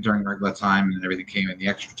scored during regular time, and everything came in the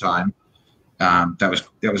extra time. That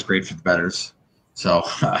was great for the bettors. So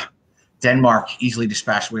Denmark easily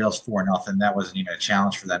dispatched Wales 4-0. That wasn't even a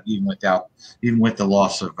challenge for them, even with the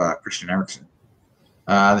loss of Christian Eriksen.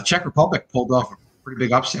 The Czech Republic pulled off a pretty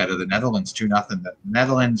big upset of the Netherlands 2-0. The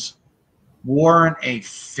Netherlands weren't a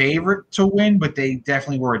favorite to win, but they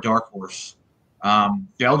definitely were a dark horse.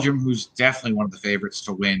 Belgium, who's definitely one of the favorites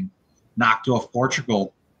to win, knocked off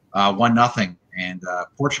Portugal 1-0, and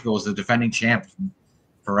Portugal is the defending champ.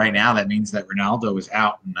 For right now, that means that Ronaldo is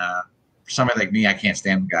out, and for somebody like me, I can't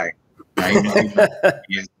stand the guy.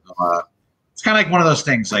 It's kind of like one of those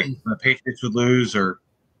things, like when the Patriots would lose, or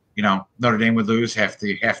Notre Dame would lose, half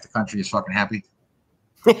the country is fucking happy.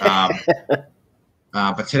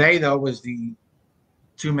 But today, though, was the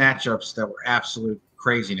 2 matchups that were absolute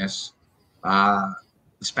craziness. The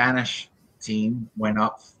Spanish team went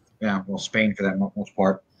up, Spain for that most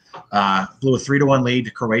part, blew a 3-1 lead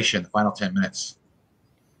to Croatia in the final 10 minutes.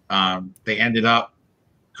 They ended up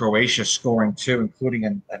Croatia scoring 2, including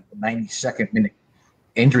a 92nd minute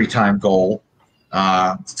injury time goal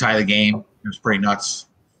to tie the game. It was pretty nuts.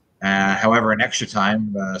 However, in extra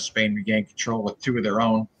time, Spain regained control with 2 of their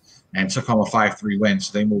own and took home a 5-3 win,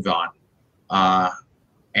 so they moved on.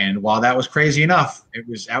 And while that was crazy enough, it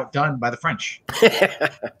was outdone by the French.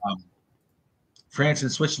 France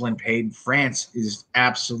and Switzerland paid. France is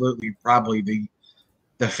absolutely probably the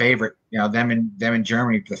favorite. Them and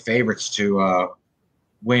Germany, the favorites to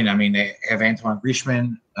win. I mean, they have Antoine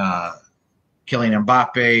Griezmann, Kylian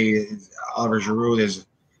Mbappe, Oliver Giroud. There's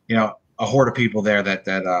a horde of people there that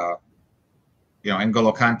N'Golo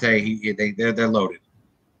Kante. They're loaded.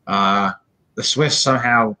 The Swiss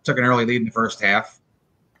somehow took an early lead in the first half,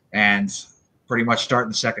 and pretty much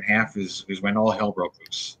starting the second half is when all hell broke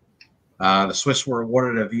loose. The Swiss were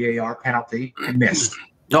awarded a VAR penalty and missed.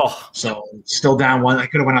 Oh, so still down 1. I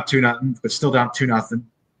could have went up 2-0, but still down 2-0.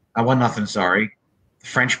 1-0. Sorry. The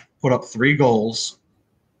French put up 3 goals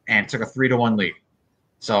and took a 3-1 lead.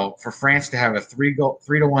 So for France to have a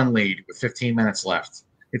 3-1 lead with 15 minutes left,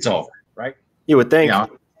 it's over, right? You would think.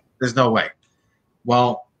 There's no way.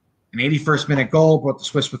 Well, an 81st minute goal brought the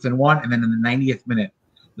Swiss within 1, and then in the 90th minute,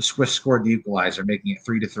 the Swiss scored the equalizer, making it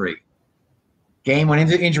 3-3. Game went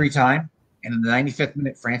into injury time, and in the 95th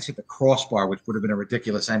minute, France hit the crossbar, which would have been a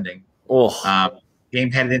ridiculous ending. Oh. Game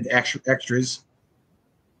headed into extras.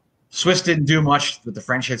 Swiss didn't do much, but the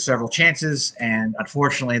French had several chances, and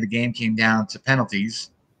unfortunately, the game came down to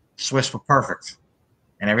penalties. Swiss were perfect,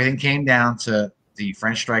 and everything came down to the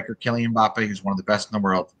French striker Kylian Mbappe, who's one of the best in the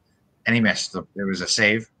world, and he missed. There was a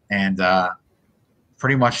save, and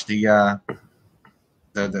pretty much the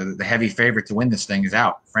heavy favorite to win this thing is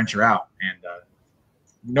out. French are out, and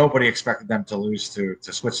nobody expected them to lose to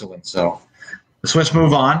Switzerland. So the Swiss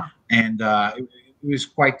move on, and it was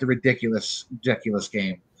quite the ridiculous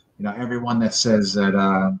game. You know, everyone that says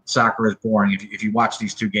that soccer is boring, if you watch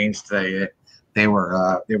these two games today, they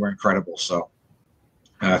were incredible. So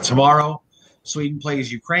tomorrow, Sweden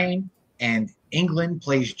plays Ukraine, and England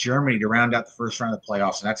plays Germany to round out the first round of the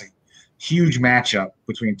playoffs, and that's a huge matchup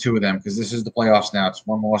between two of them because this is the playoffs now. It's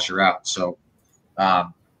one loss, you're out. So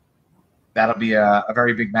that'll be a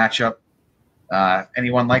very big matchup.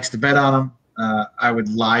 Anyone likes to bet on them, I would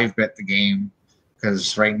live bet the game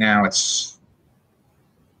because right now it's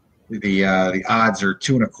the odds are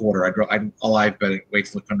 2.25. I'd live bet it. Wait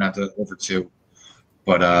till it comes down to over 2.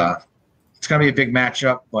 But it's going to be a big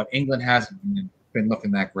matchup. But England hasn't been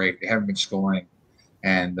looking that great. They haven't been scoring,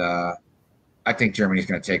 and I think Germany's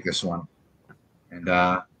going to take this one. And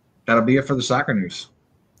that'll be it for the soccer news.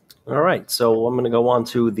 All right, so I'm going to go on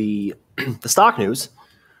to the stock news,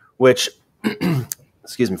 which,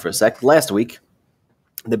 excuse me for a sec, last week,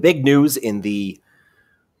 the big news in the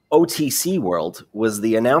OTC world was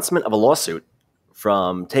the announcement of a lawsuit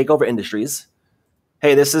from Takeover Industries.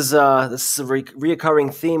 Hey, this is a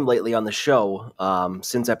reoccurring theme lately on the show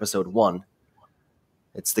since episode 1.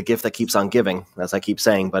 It's the gift that keeps on giving, as I keep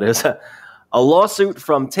saying, but it was a lawsuit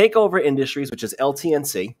from Takeover Industries, which is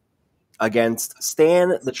LTNC, against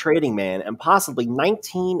Stan the Trading Man and possibly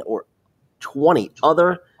 19 or 20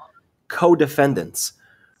 other co-defendants,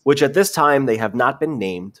 which at this time they have not been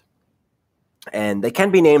named, and they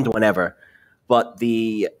can be named whenever, but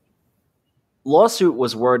the lawsuit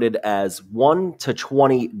was worded as 1 to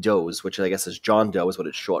 20 Does, which I guess is John Doe is what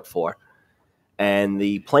it's short for, and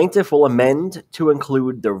the plaintiff will amend to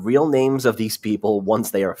include the real names of these people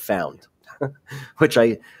once they are found, which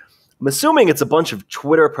I'm assuming it's a bunch of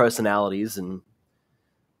Twitter personalities and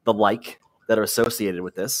the like that are associated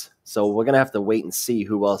with this. So we're going to have to wait and see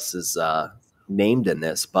who else is named in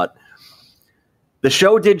this. But the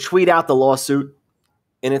show did tweet out the lawsuit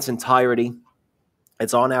in its entirety.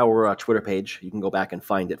 It's on our Twitter page. You can go back and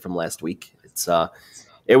find it from last week.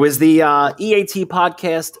 It was the E.A.T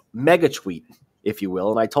podcast mega tweet, if you will.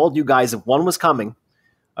 And I told you guys if one was coming,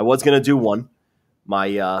 I was going to do one.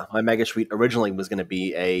 My mega tweet originally was going to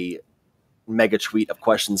be a mega tweet of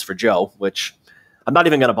questions for Joe, which I'm not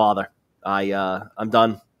even going to bother. I'm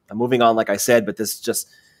done. I'm moving on, like I said, but this just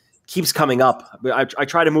keeps coming up. I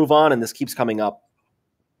try to move on, and this keeps coming up.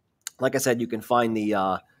 Like I said, you can find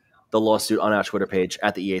the lawsuit on our Twitter page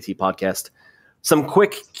at the E.A.T podcast. Some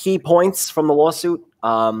quick key points from the lawsuit.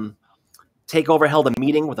 Takeover held a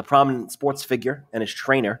meeting with a prominent sports figure and his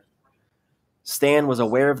trainer. Stan was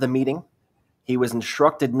aware of the meeting. He was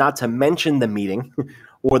instructed not to mention the meeting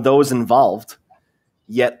or those involved,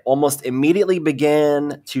 yet almost immediately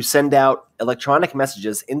began to send out electronic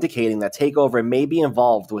messages indicating that Takeover may be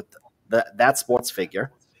involved with that sports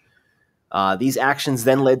figure. These actions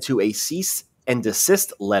then led to a cease and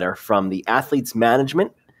desist letter from the athlete's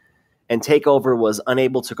management, and Takeover was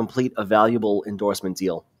unable to complete a valuable endorsement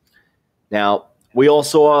deal. Now, we all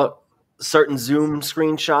saw certain Zoom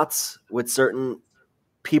screenshots with certain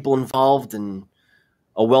people involved and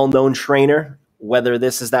a well-known trainer. Whether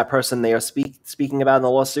this is that person they are speaking about in the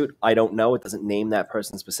lawsuit, I don't know. It doesn't name that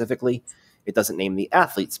person specifically. It doesn't name the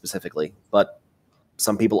athlete specifically. But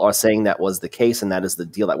some people are saying that was the case, and that is the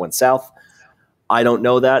deal that went south. I don't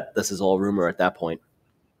know that. This is all rumor at that point.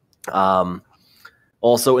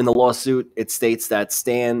 Also in the lawsuit, it states that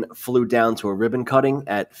Stan flew down to a ribbon cutting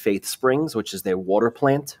at Faith Springs, which is their water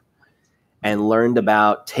plant, and learned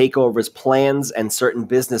about Takeover's plans and certain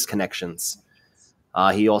business connections.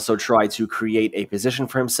 He also tried to create a position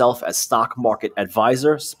for himself as stock market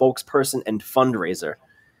advisor, spokesperson, and fundraiser.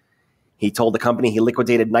 He told the company he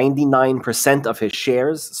liquidated 99% of his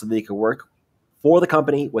shares so that he could work for the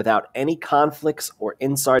company without any conflicts or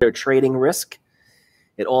insider trading risk.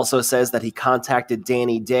 It also says that he contacted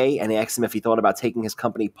Danny Day and asked him if he thought about taking his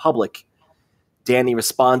company public. Danny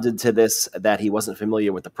responded to this that he wasn't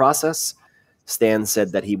familiar with the process. Stan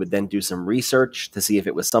said that he would then do some research to see if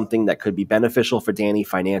it was something that could be beneficial for Danny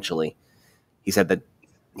financially. He said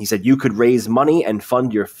you could raise money and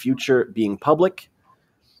fund your future being public.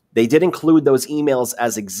 They did include those emails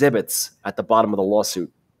as exhibits at the bottom of the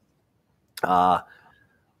lawsuit. A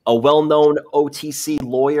well-known OTC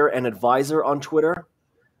lawyer and advisor on Twitter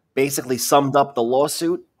basically summed up the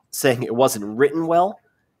lawsuit, saying it wasn't written well,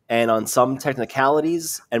 and on some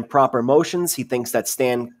technicalities and proper motions, he thinks that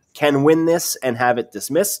Stan can win this and have it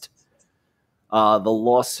dismissed. The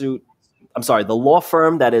law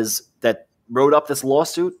firm that wrote up this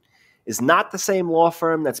lawsuit is not the same law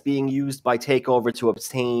firm that's being used by Takeover to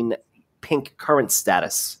obtain pink current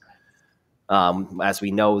status. As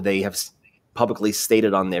we know, they have publicly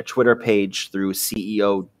stated on their Twitter page through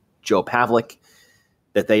CEO Joe Pavlik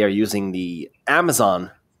that they are using the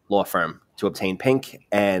Amazon law firm to obtain Pink,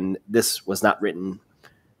 and this was not written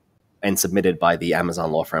and submitted by the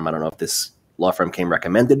Amazon law firm. I don't know if this law firm came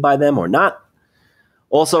recommended by them or not.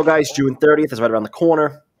 Also, guys, June 30th is right around the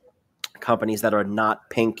corner. Companies that are not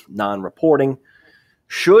Pink non-reporting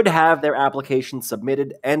should have their applications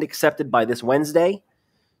submitted and accepted by this Wednesday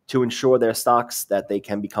to ensure their stocks that they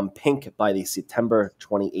can become Pink by the September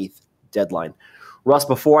 28th deadline. Russ,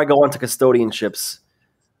 before I go on to custodianships,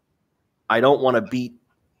 I don't want to beat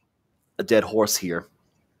a dead horse here,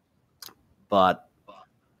 but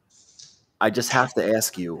I just have to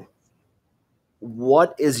ask you,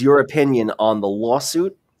 what is your opinion on the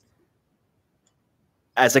lawsuit?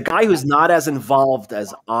 As a guy who's not as involved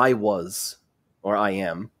as I was, or I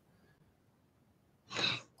am,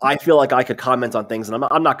 I feel like I could comment on things, and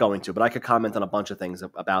I'm not going to, but I could comment on a bunch of things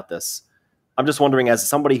about this. I'm just wondering, as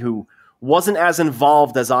somebody who wasn't as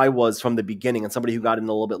involved as I was from the beginning and somebody who got in a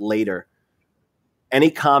little bit later, any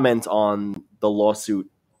comment on the lawsuit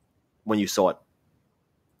when you saw it?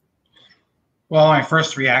 Well, my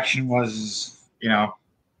first reaction was,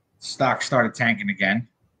 stock started tanking again.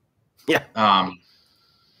 Yeah.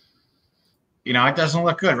 It doesn't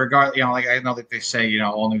look good. Regardless, like I know that they say,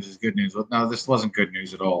 all news is good news. But no, this wasn't good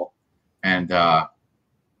news at all. And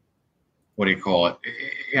what do you call it?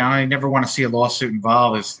 I never want to see a lawsuit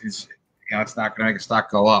involved. It's not going to make a stock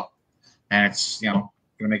go up, and it's going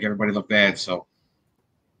to make everybody look bad. So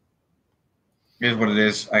it is what it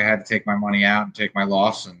is. I had to take my money out and take my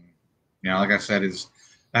loss, and like I said,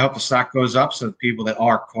 I hope the stock goes up so the people that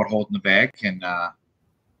are caught holding the bag can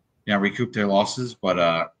recoup their losses. But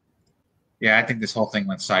I think this whole thing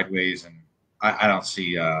went sideways, and I don't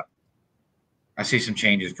see. I see some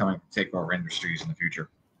changes coming to take over industries in the future.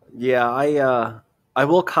 Yeah, I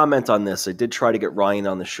will comment on this. I did try to get Ryan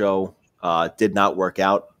on the show. Did not work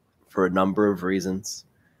out for a number of reasons.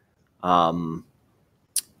 As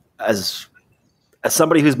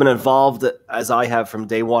somebody who's been involved as I have from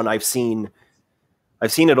day one, I've seen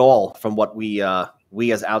it all from what we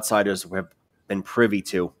as outsiders have been privy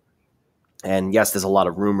to. And yes, there's a lot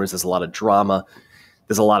of rumors, there's a lot of drama,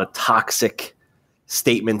 there's a lot of toxic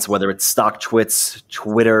statements, whether it's stock twits,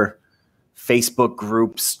 Twitter, Facebook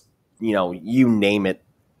groups, you name it,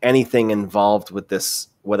 anything involved with this,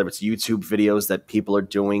 whether it's YouTube videos that people are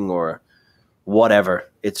doing or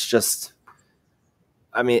whatever. It's just,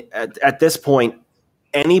 at this point,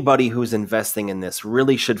 anybody who's investing in this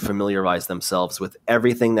really should familiarize themselves with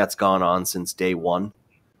everything that's gone on since day one.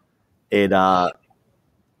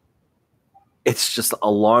 It's just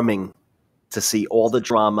alarming to see all the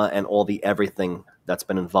drama and all the everything that's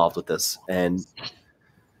been involved with this. And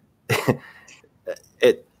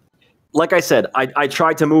like I said, I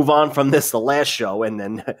tried to move on from this the last show, and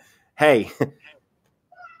then, hey,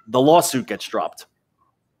 the lawsuit gets dropped.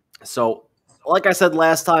 So, like I said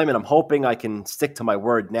last time, and I'm hoping I can stick to my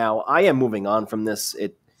word now, I am moving on from this.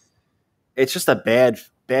 It's just a bad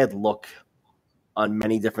look on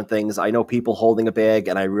many different things. I know people holding a bag,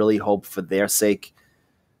 and I really hope for their sake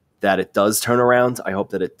that it does turn around. I hope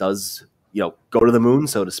that it does, go to the moon,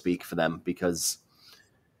 so to speak, for them, because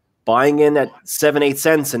buying in at 7-8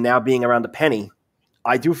 cents and now being around a penny,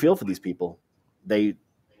 I do feel for these people.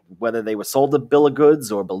 Whether they were sold a bill of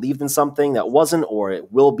goods or believed in something that wasn't, or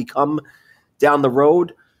it will become down the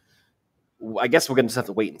road, I guess we're going to just have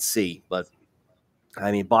to wait and see. But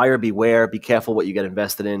buyer beware, be careful what you get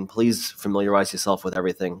invested in. Please familiarize yourself with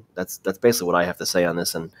everything. That's basically what I have to say on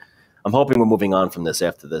this. And I'm hoping we're moving on from this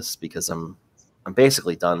after this, because I'm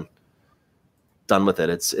basically done with it.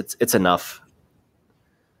 It's enough.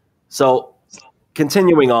 So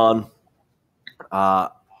continuing on, I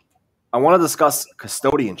want to discuss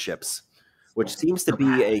custodianships, which seems to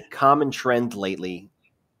be a common trend lately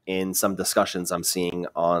in some discussions I'm seeing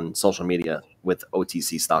on social media with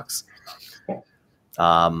OTC stocks.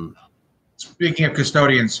 Speaking of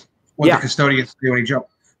custodians, what did the custodian say when he jumped?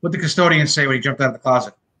 What did the custodian say when he jumped out of the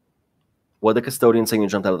closet? What did the custodian say when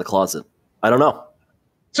he jumped out of the closet? I don't know.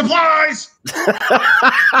 Supplies!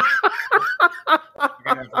 I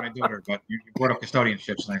got that for my daughter, but you brought up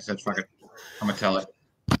custodianships, and I said, fuck it. I'm going to tell it.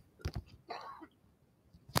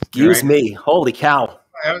 Excuse me. Holy cow.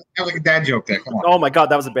 That was like a dad joke there. Come on. Oh, my God.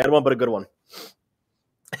 That was a bad one, but a good one.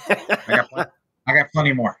 I got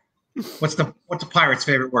plenty more. What's a pirate's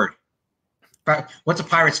favorite word? What's a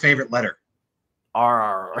pirate's favorite letter?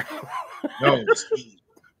 R. No, C.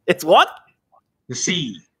 It's what? The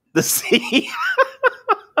C. The C.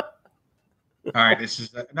 All right, this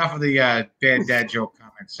is enough of the bad dad joke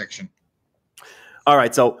comment section. All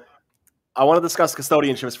right, so I want to discuss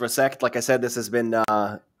custodianships for a sec. Like I said, this has been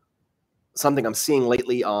something I'm seeing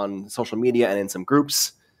lately on social media and in some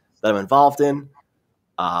groups that I'm involved in.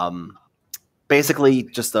 Basically,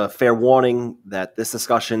 just a fair warning that this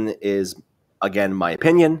discussion is, again, my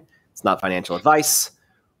opinion. It's not financial advice.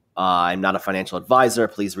 I'm not a financial advisor.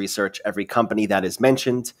 Please research every company that is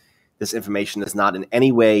mentioned. This information is not in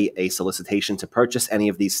any way a solicitation to purchase any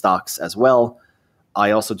of these stocks as well.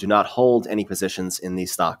 I also do not hold any positions in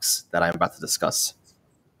these stocks that I'm about to discuss.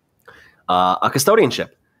 A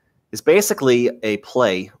custodianship is basically a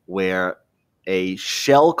play where a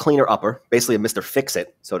shell cleaner-upper, basically a Mr.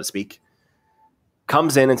 Fix-It, so to speak,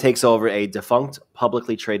 comes in and takes over a defunct,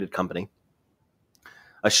 publicly traded company.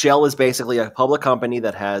 A shell is basically a public company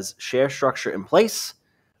that has share structure in place,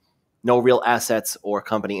 no real assets or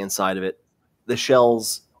company inside of it. The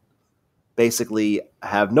shells basically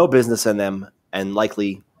have no business in them and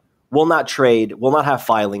likely will not trade, will not have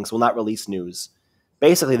filings, will not release news.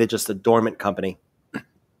 Basically, they're just a dormant company.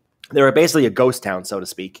 They're basically a ghost town, so to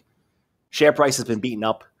speak. Share price has been beaten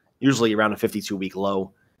up, usually around a 52-week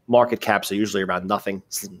low. Market caps are usually around nothing.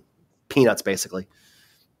 Peanuts, basically.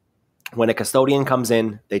 When a custodian comes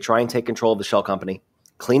in, they try and take control of the shell company,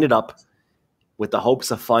 clean it up, with the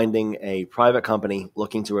hopes of finding a private company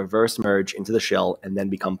looking to reverse merge into the shell and then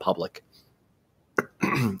become public.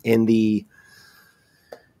 In the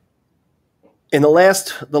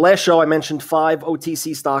last show, I mentioned 5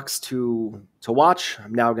 OTC stocks to watch.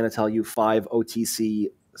 I'm now going to tell you 5 OTC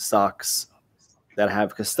stocks that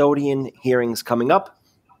have custodian hearings coming up.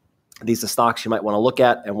 These are stocks you might want to look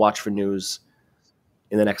at and watch for news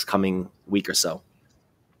in the next coming week or so.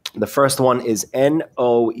 The first one is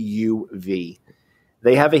NOUV.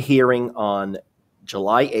 They have a hearing on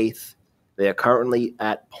July 8th. They are currently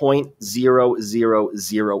at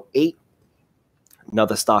 0.0008.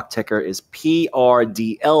 Another stock ticker is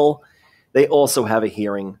PRDL. They also have a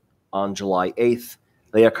hearing on July 8th.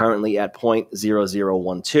 They are currently at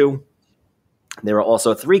 0.0012. There are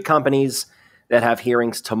also 3 companies that have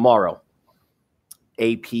hearings tomorrow.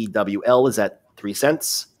 APWL is at 3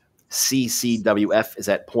 cents. CCWF is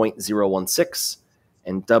at 0.016.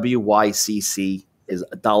 And WYCC is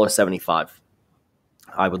 $1.75.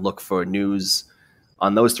 I would look for news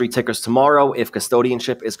on those 3 tickers tomorrow. If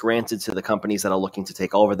custodianship is granted to the companies that are looking to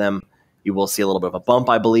take over them, you will see a little bit of a bump,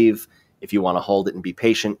 I believe. If you want to hold it and be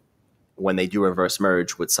patient, when they do reverse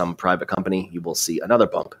merge with some private company, you will see another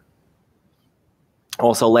bump.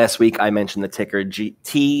 Also, last week, I mentioned the ticker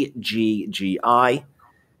TGGI,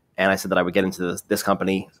 and I said that I would get into this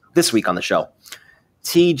company this week on the show.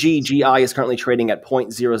 TGGI is currently trading at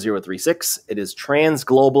 0.0036. It is Trans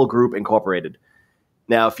Global Group Incorporated.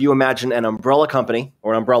 Now, if you imagine an umbrella company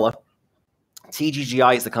or an umbrella,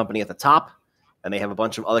 TGGI is the company at the top, and they have a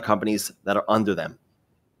bunch of other companies that are under them.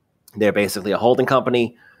 They're basically a holding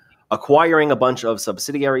company acquiring a bunch of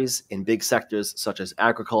subsidiaries in big sectors such as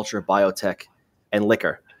agriculture, biotech, and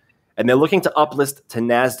liquor. And they're looking to uplist to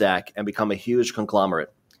NASDAQ and become a huge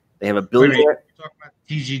conglomerate. They have a billionaire. You're talking about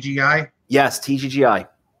TGGI? Yes, TGGI.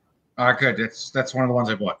 Good. That's one of the ones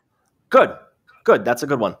I bought. Good. That's a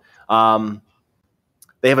good one.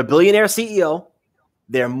 They have a billionaire CEO.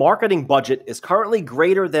 Their marketing budget is currently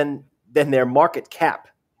greater than their market cap,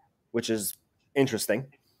 which is interesting.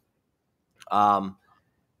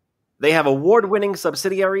 They have award-winning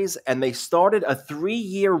subsidiaries, and they started a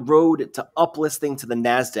 3-year road to uplisting to the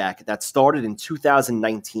NASDAQ that started in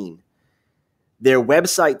 2019. Their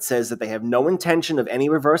website says that they have no intention of any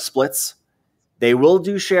reverse splits. They will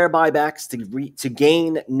do share buybacks to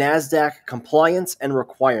gain NASDAQ compliance and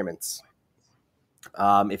requirements.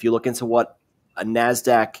 If you look into what a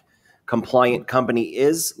NASDAQ compliant company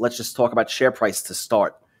is, let's just talk about share price to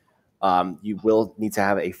start. You will need to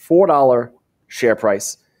have a $4 share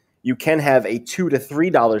price. You can have a $2 to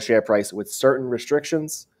 $3 share price with certain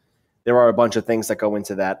restrictions. There are a bunch of things that go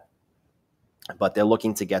into that, but they're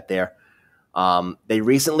looking to get there. They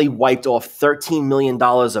recently wiped off $13 million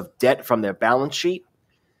of debt from their balance sheet.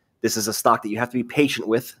 This is a stock that you have to be patient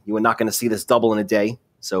with. You are not going to see this double in a day,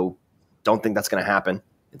 so don't think that's going to happen.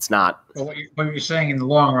 It's not. But what you're saying, in the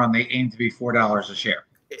long run, they aim to be $4 a share.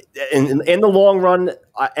 In the long run,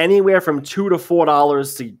 anywhere from $2 to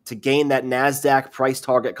 $4 to gain that NASDAQ price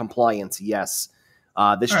target compliance, yes.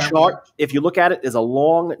 This chart, if you look at it, is a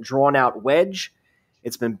long, drawn-out wedge.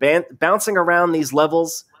 It's been bouncing around these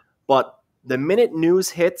levels, but the minute news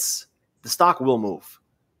hits, the stock will move.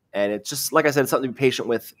 And it's just, like I said, it's something to be patient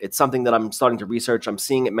with. It's something that I'm starting to research. I'm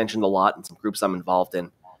seeing it mentioned a lot in some groups I'm involved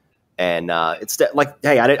in. And it's like,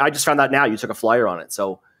 hey, I just found out now you took a flyer on it.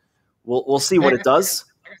 So we'll see what it does.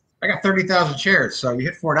 I got 30,000 shares, so you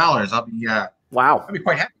hit $4. I'll be wow. I'll be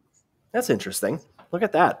quite happy. That's interesting. Look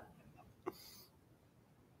at that.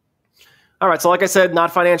 All right. So like I said,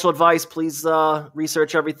 not financial advice. Please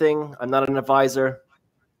research everything. I'm not an advisor.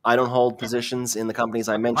 I don't hold positions in the companies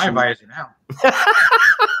I mentioned. My advisor now.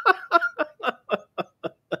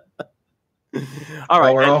 All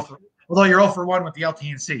right. Although you're 0 for 1 with the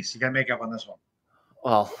LTNC, so you got to make up on this one.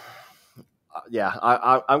 Well, yeah,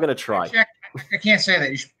 I'm going to try. I can't say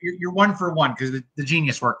that. You're 1 for 1 because the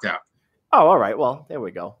genius worked out. Oh, all right. Well, there we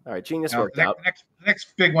go. All right. Genius worked out. The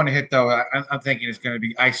next big one to hit, though, I'm thinking is going to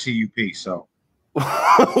be ICUP. So,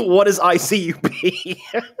 what is ICUP?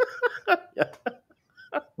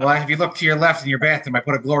 Well, if you look to your left in your bathroom, I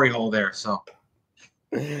put a glory hole there. So,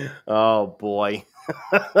 oh boy,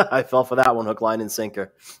 I fell for that one, hook, line, and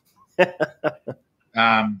sinker. All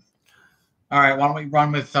right. Why don't we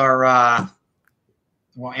run with our?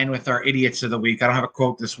 We'll end with our idiots of the week. I don't have a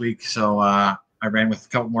quote this week, so I ran with a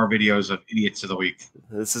couple more videos of idiots of the week.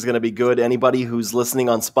 This is going to be good. Anybody who's listening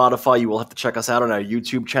on Spotify, you will have to check us out on our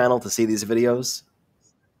YouTube channel to see these videos.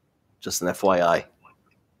 Just an FYI.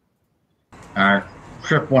 All right.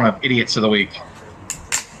 Trip 1 of idiots of the week.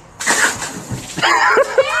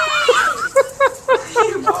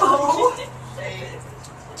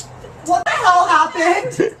 What the hell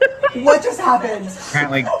happened? What just happened?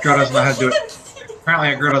 Apparently, a girl doesn't know how to do it.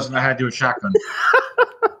 Apparently, a girl doesn't know how to do a shotgun.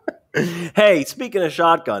 Hey, speaking of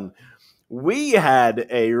shotgun, we had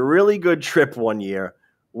a really good trip one year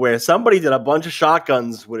where somebody did a bunch of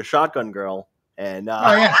shotguns with a shotgun girl. And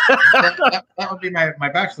oh yeah, that would be my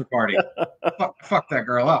bachelor party. Fuck that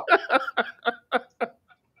girl up.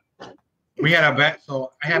 We had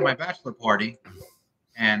so I had my bachelor party,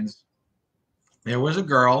 and there was a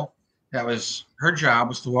girl that was her job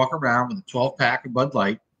was to walk around with a 12-pack of Bud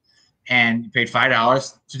Light, and you paid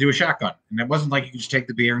 $5 to do a shotgun. And it wasn't like you could just take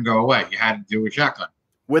the beer and go away. You had to do a shotgun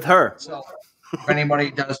with her. So if anybody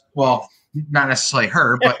does, well, not necessarily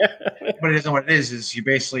her, but it isn't what it is you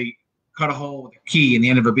basically cut a hole with a key in the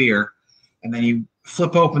end of a beer, and then you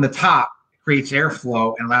flip open the top. It creates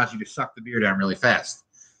airflow and allows you to suck the beer down really fast.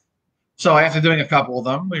 So after doing a couple of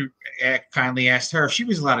them, we kindly asked her if she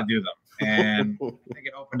was allowed to do them, and I think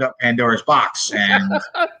it opened up Pandora's box, and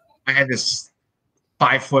I had this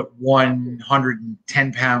 5'1",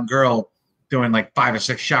 110-pound girl doing like 5 or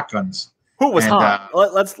 6 shotguns. Who was hot?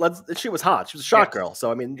 She was hot. She was a shot girl.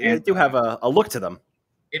 So I mean, they do have a look to them.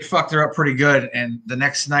 It fucked her up pretty good. And the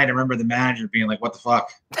next night, I remember the manager being like, "What the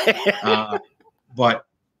fuck?" But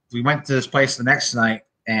we went to this place the next night,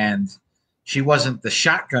 and she wasn't the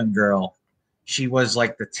shotgun girl. She was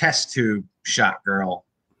like the test tube shot girl.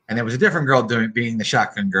 And there was a different girl being the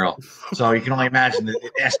shotgun girl. So you can only imagine that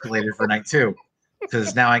it escalated for night 2.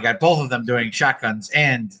 Because now I got both of them doing shotguns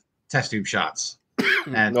and test tube shots.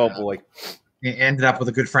 And oh boy. It ended up with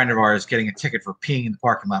a good friend of ours getting a ticket for peeing in the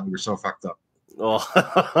parking lot. We were so fucked up. Oh.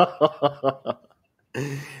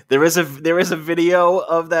 There is a video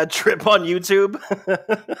of that trip on YouTube.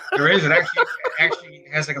 There is. It actually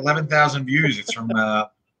has like 11,000 views. It's from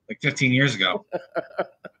like 15 years ago.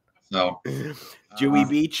 So Dewey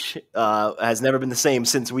Beach has never been the same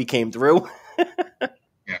since we came through.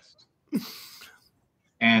 Yes.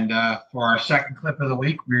 And for our second clip of the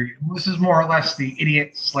week, this is more or less the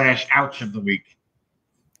idiot/ouch of the week.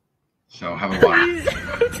 So have a watch.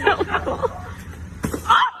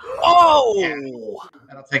 Oh! Yeah.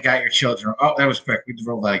 That'll take out your children. Oh, that was quick. We can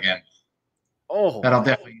roll that again. Oh, that'll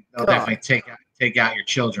definitely take out your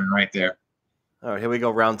children right there. All right, here we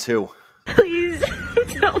go. Round 2. Please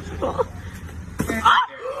don't fall.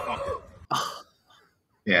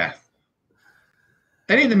 Yeah.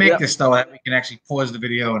 They need to make this though that we can actually pause the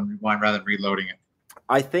video and rewind rather than reloading it.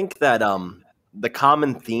 I think that the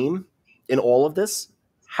common theme in all of this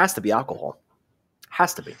has to be alcohol.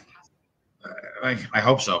 Has to be. I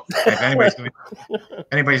hope so. If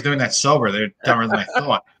anybody's doing that sober, they're dumber than I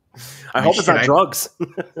thought. I hope it's not drugs.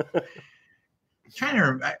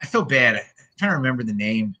 I feel bad. I'm trying to remember the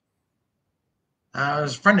name. It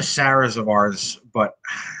was a friend of Sarah's of ours, but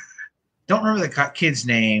don't remember the kid's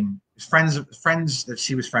name. Friends that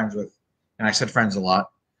she was friends with, and I said friends a lot.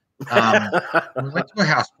 We went to a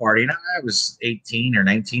house party, and I was 18 or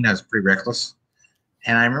 19. I was pretty reckless,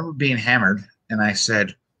 and I remember being hammered, and I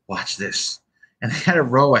said, "Watch this." And they had a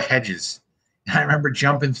row of hedges, and I remember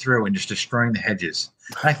jumping through and just destroying the hedges.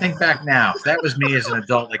 And I think back now, if that was me as an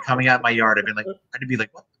adult, like coming out my yard, I'd be like,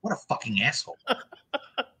 "What a fucking asshole."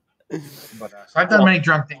 But so I've done many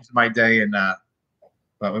drunk things in my day, and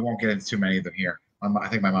but we won't get into too many of them here. I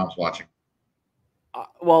think my mom's watching.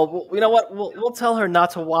 Well, you know what? We'll tell her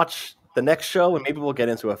not to watch the next show, and maybe we'll get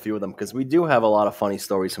into a few of them because we do have a lot of funny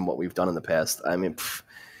stories from what we've done in the past. I mean,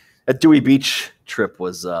 that Dewey Beach trip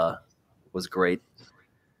was was great.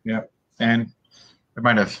 Yep. And I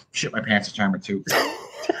might have shit my pants a time or two.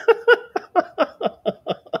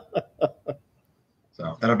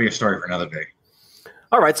 So that'll be a story for another day.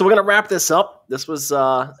 All right, so we're going to wrap this up. This was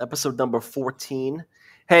episode number 14.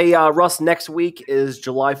 Hey, Russ, next week is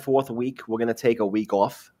July 4th week. We're going to take a week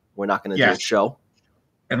off. We're not going to do a show.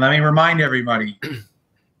 And let me remind everybody,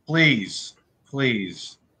 please,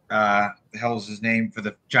 the hell is his name for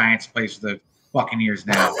the Giants plays for the Buccaneers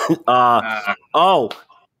now?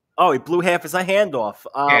 He blew half his hand off.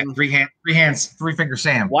 Three finger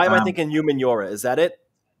Sam. Why am I thinking Umanura? Is that it?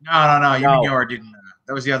 No. Umanura didn't.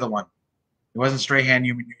 That was the other one. It wasn't Strahan.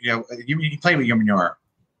 He played with Umanura.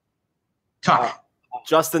 Tuck.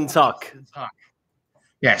 Justin Tuck.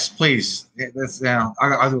 Yes, please.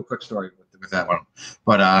 I'll do a quick story with that one.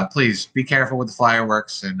 But please be careful with the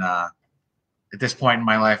fireworks. And at this point in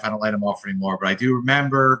my life, I don't light them off anymore. But I do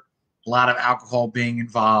remember a lot of alcohol being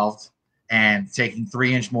involved and taking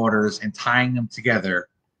 3-inch mortars and tying them together,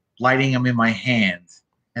 lighting them in my hand,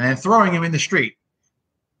 and then throwing them in the street.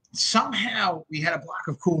 Somehow we had a block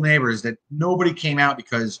of cool neighbors that nobody came out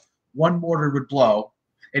because one mortar would blow.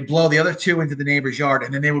 It'd blow the other 2 into the neighbor's yard,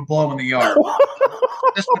 and then they would blow in the yard.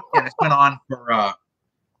 This went on for,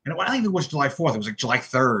 and I think it was July 4th. It was like July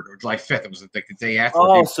 3rd or July 5th. It was like the day after.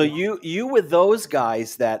 Oh, so you were those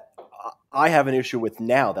guys that I have an issue with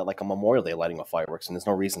now, that like a Memorial Day lighting of fireworks, and there's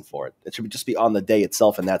no reason for it. It should just be on the day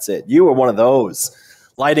itself, and that's it. You were one of those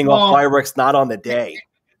lighting off fireworks not on the day.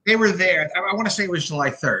 They were there. I want to say it was July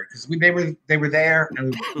 3rd because they were there,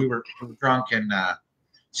 and we were drunk, and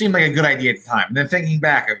seemed like a good idea at the time. And then thinking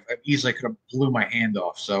back, I easily could have blew my hand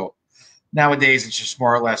off. So nowadays, it's just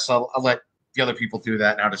more or less I'll let the other people do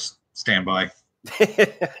that, and I'll just stand by.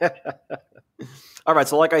 All right.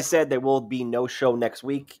 So like I said, there will be no show next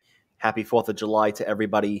week. Happy 4th of July to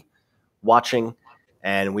everybody watching,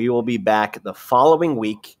 and we will be back the following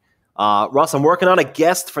week. Russ, I'm working on a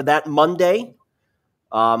guest for that Monday.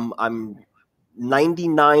 I'm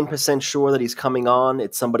 99% sure that he's coming on.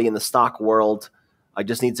 It's somebody in the stock world. I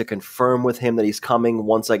just need to confirm with him that he's coming.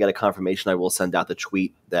 Once I get a confirmation, I will send out the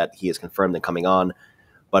tweet that he is confirmed and coming on.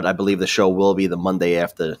 But I believe the show will be the Monday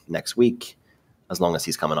after next week, as long as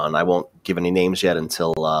he's coming on. I won't give any names yet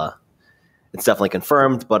until it's definitely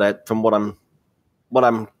confirmed. But from what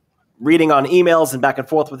I'm reading on emails and back and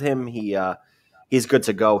forth with him, he's good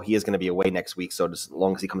to go. He is going to be away next week, so just as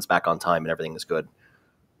long as he comes back on time and everything is good,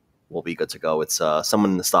 we'll be good to go. It's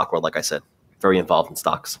someone in the stock world, like I said, very involved in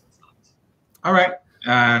stocks. All right,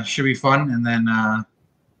 should be fun. And then,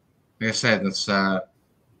 like I said, let's.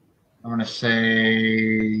 I want to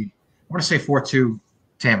say 4-2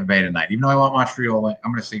 Tampa Bay tonight. Even though I want Montreal,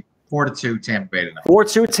 I'm going to say 4-2 Tampa Bay tonight.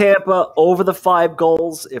 4-2 Tampa over the 5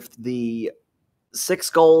 goals. If the 6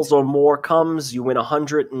 goals or more comes, you win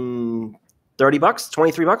 $130,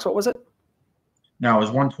 $23. What was it? No, it was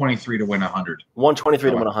 123 to win 100. 123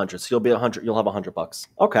 to win 100. So you'll be 100. You'll have $100.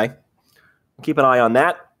 Okay. Keep an eye on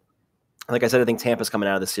that. Like I said, I think Tampa's coming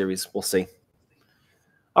out of the series. We'll see.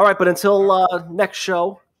 All right, but until next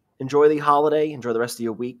show, enjoy the holiday, enjoy the rest of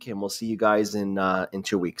your week, and we'll see you guys in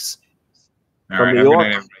 2 weeks. All right, From New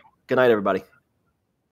York. Good night, everybody.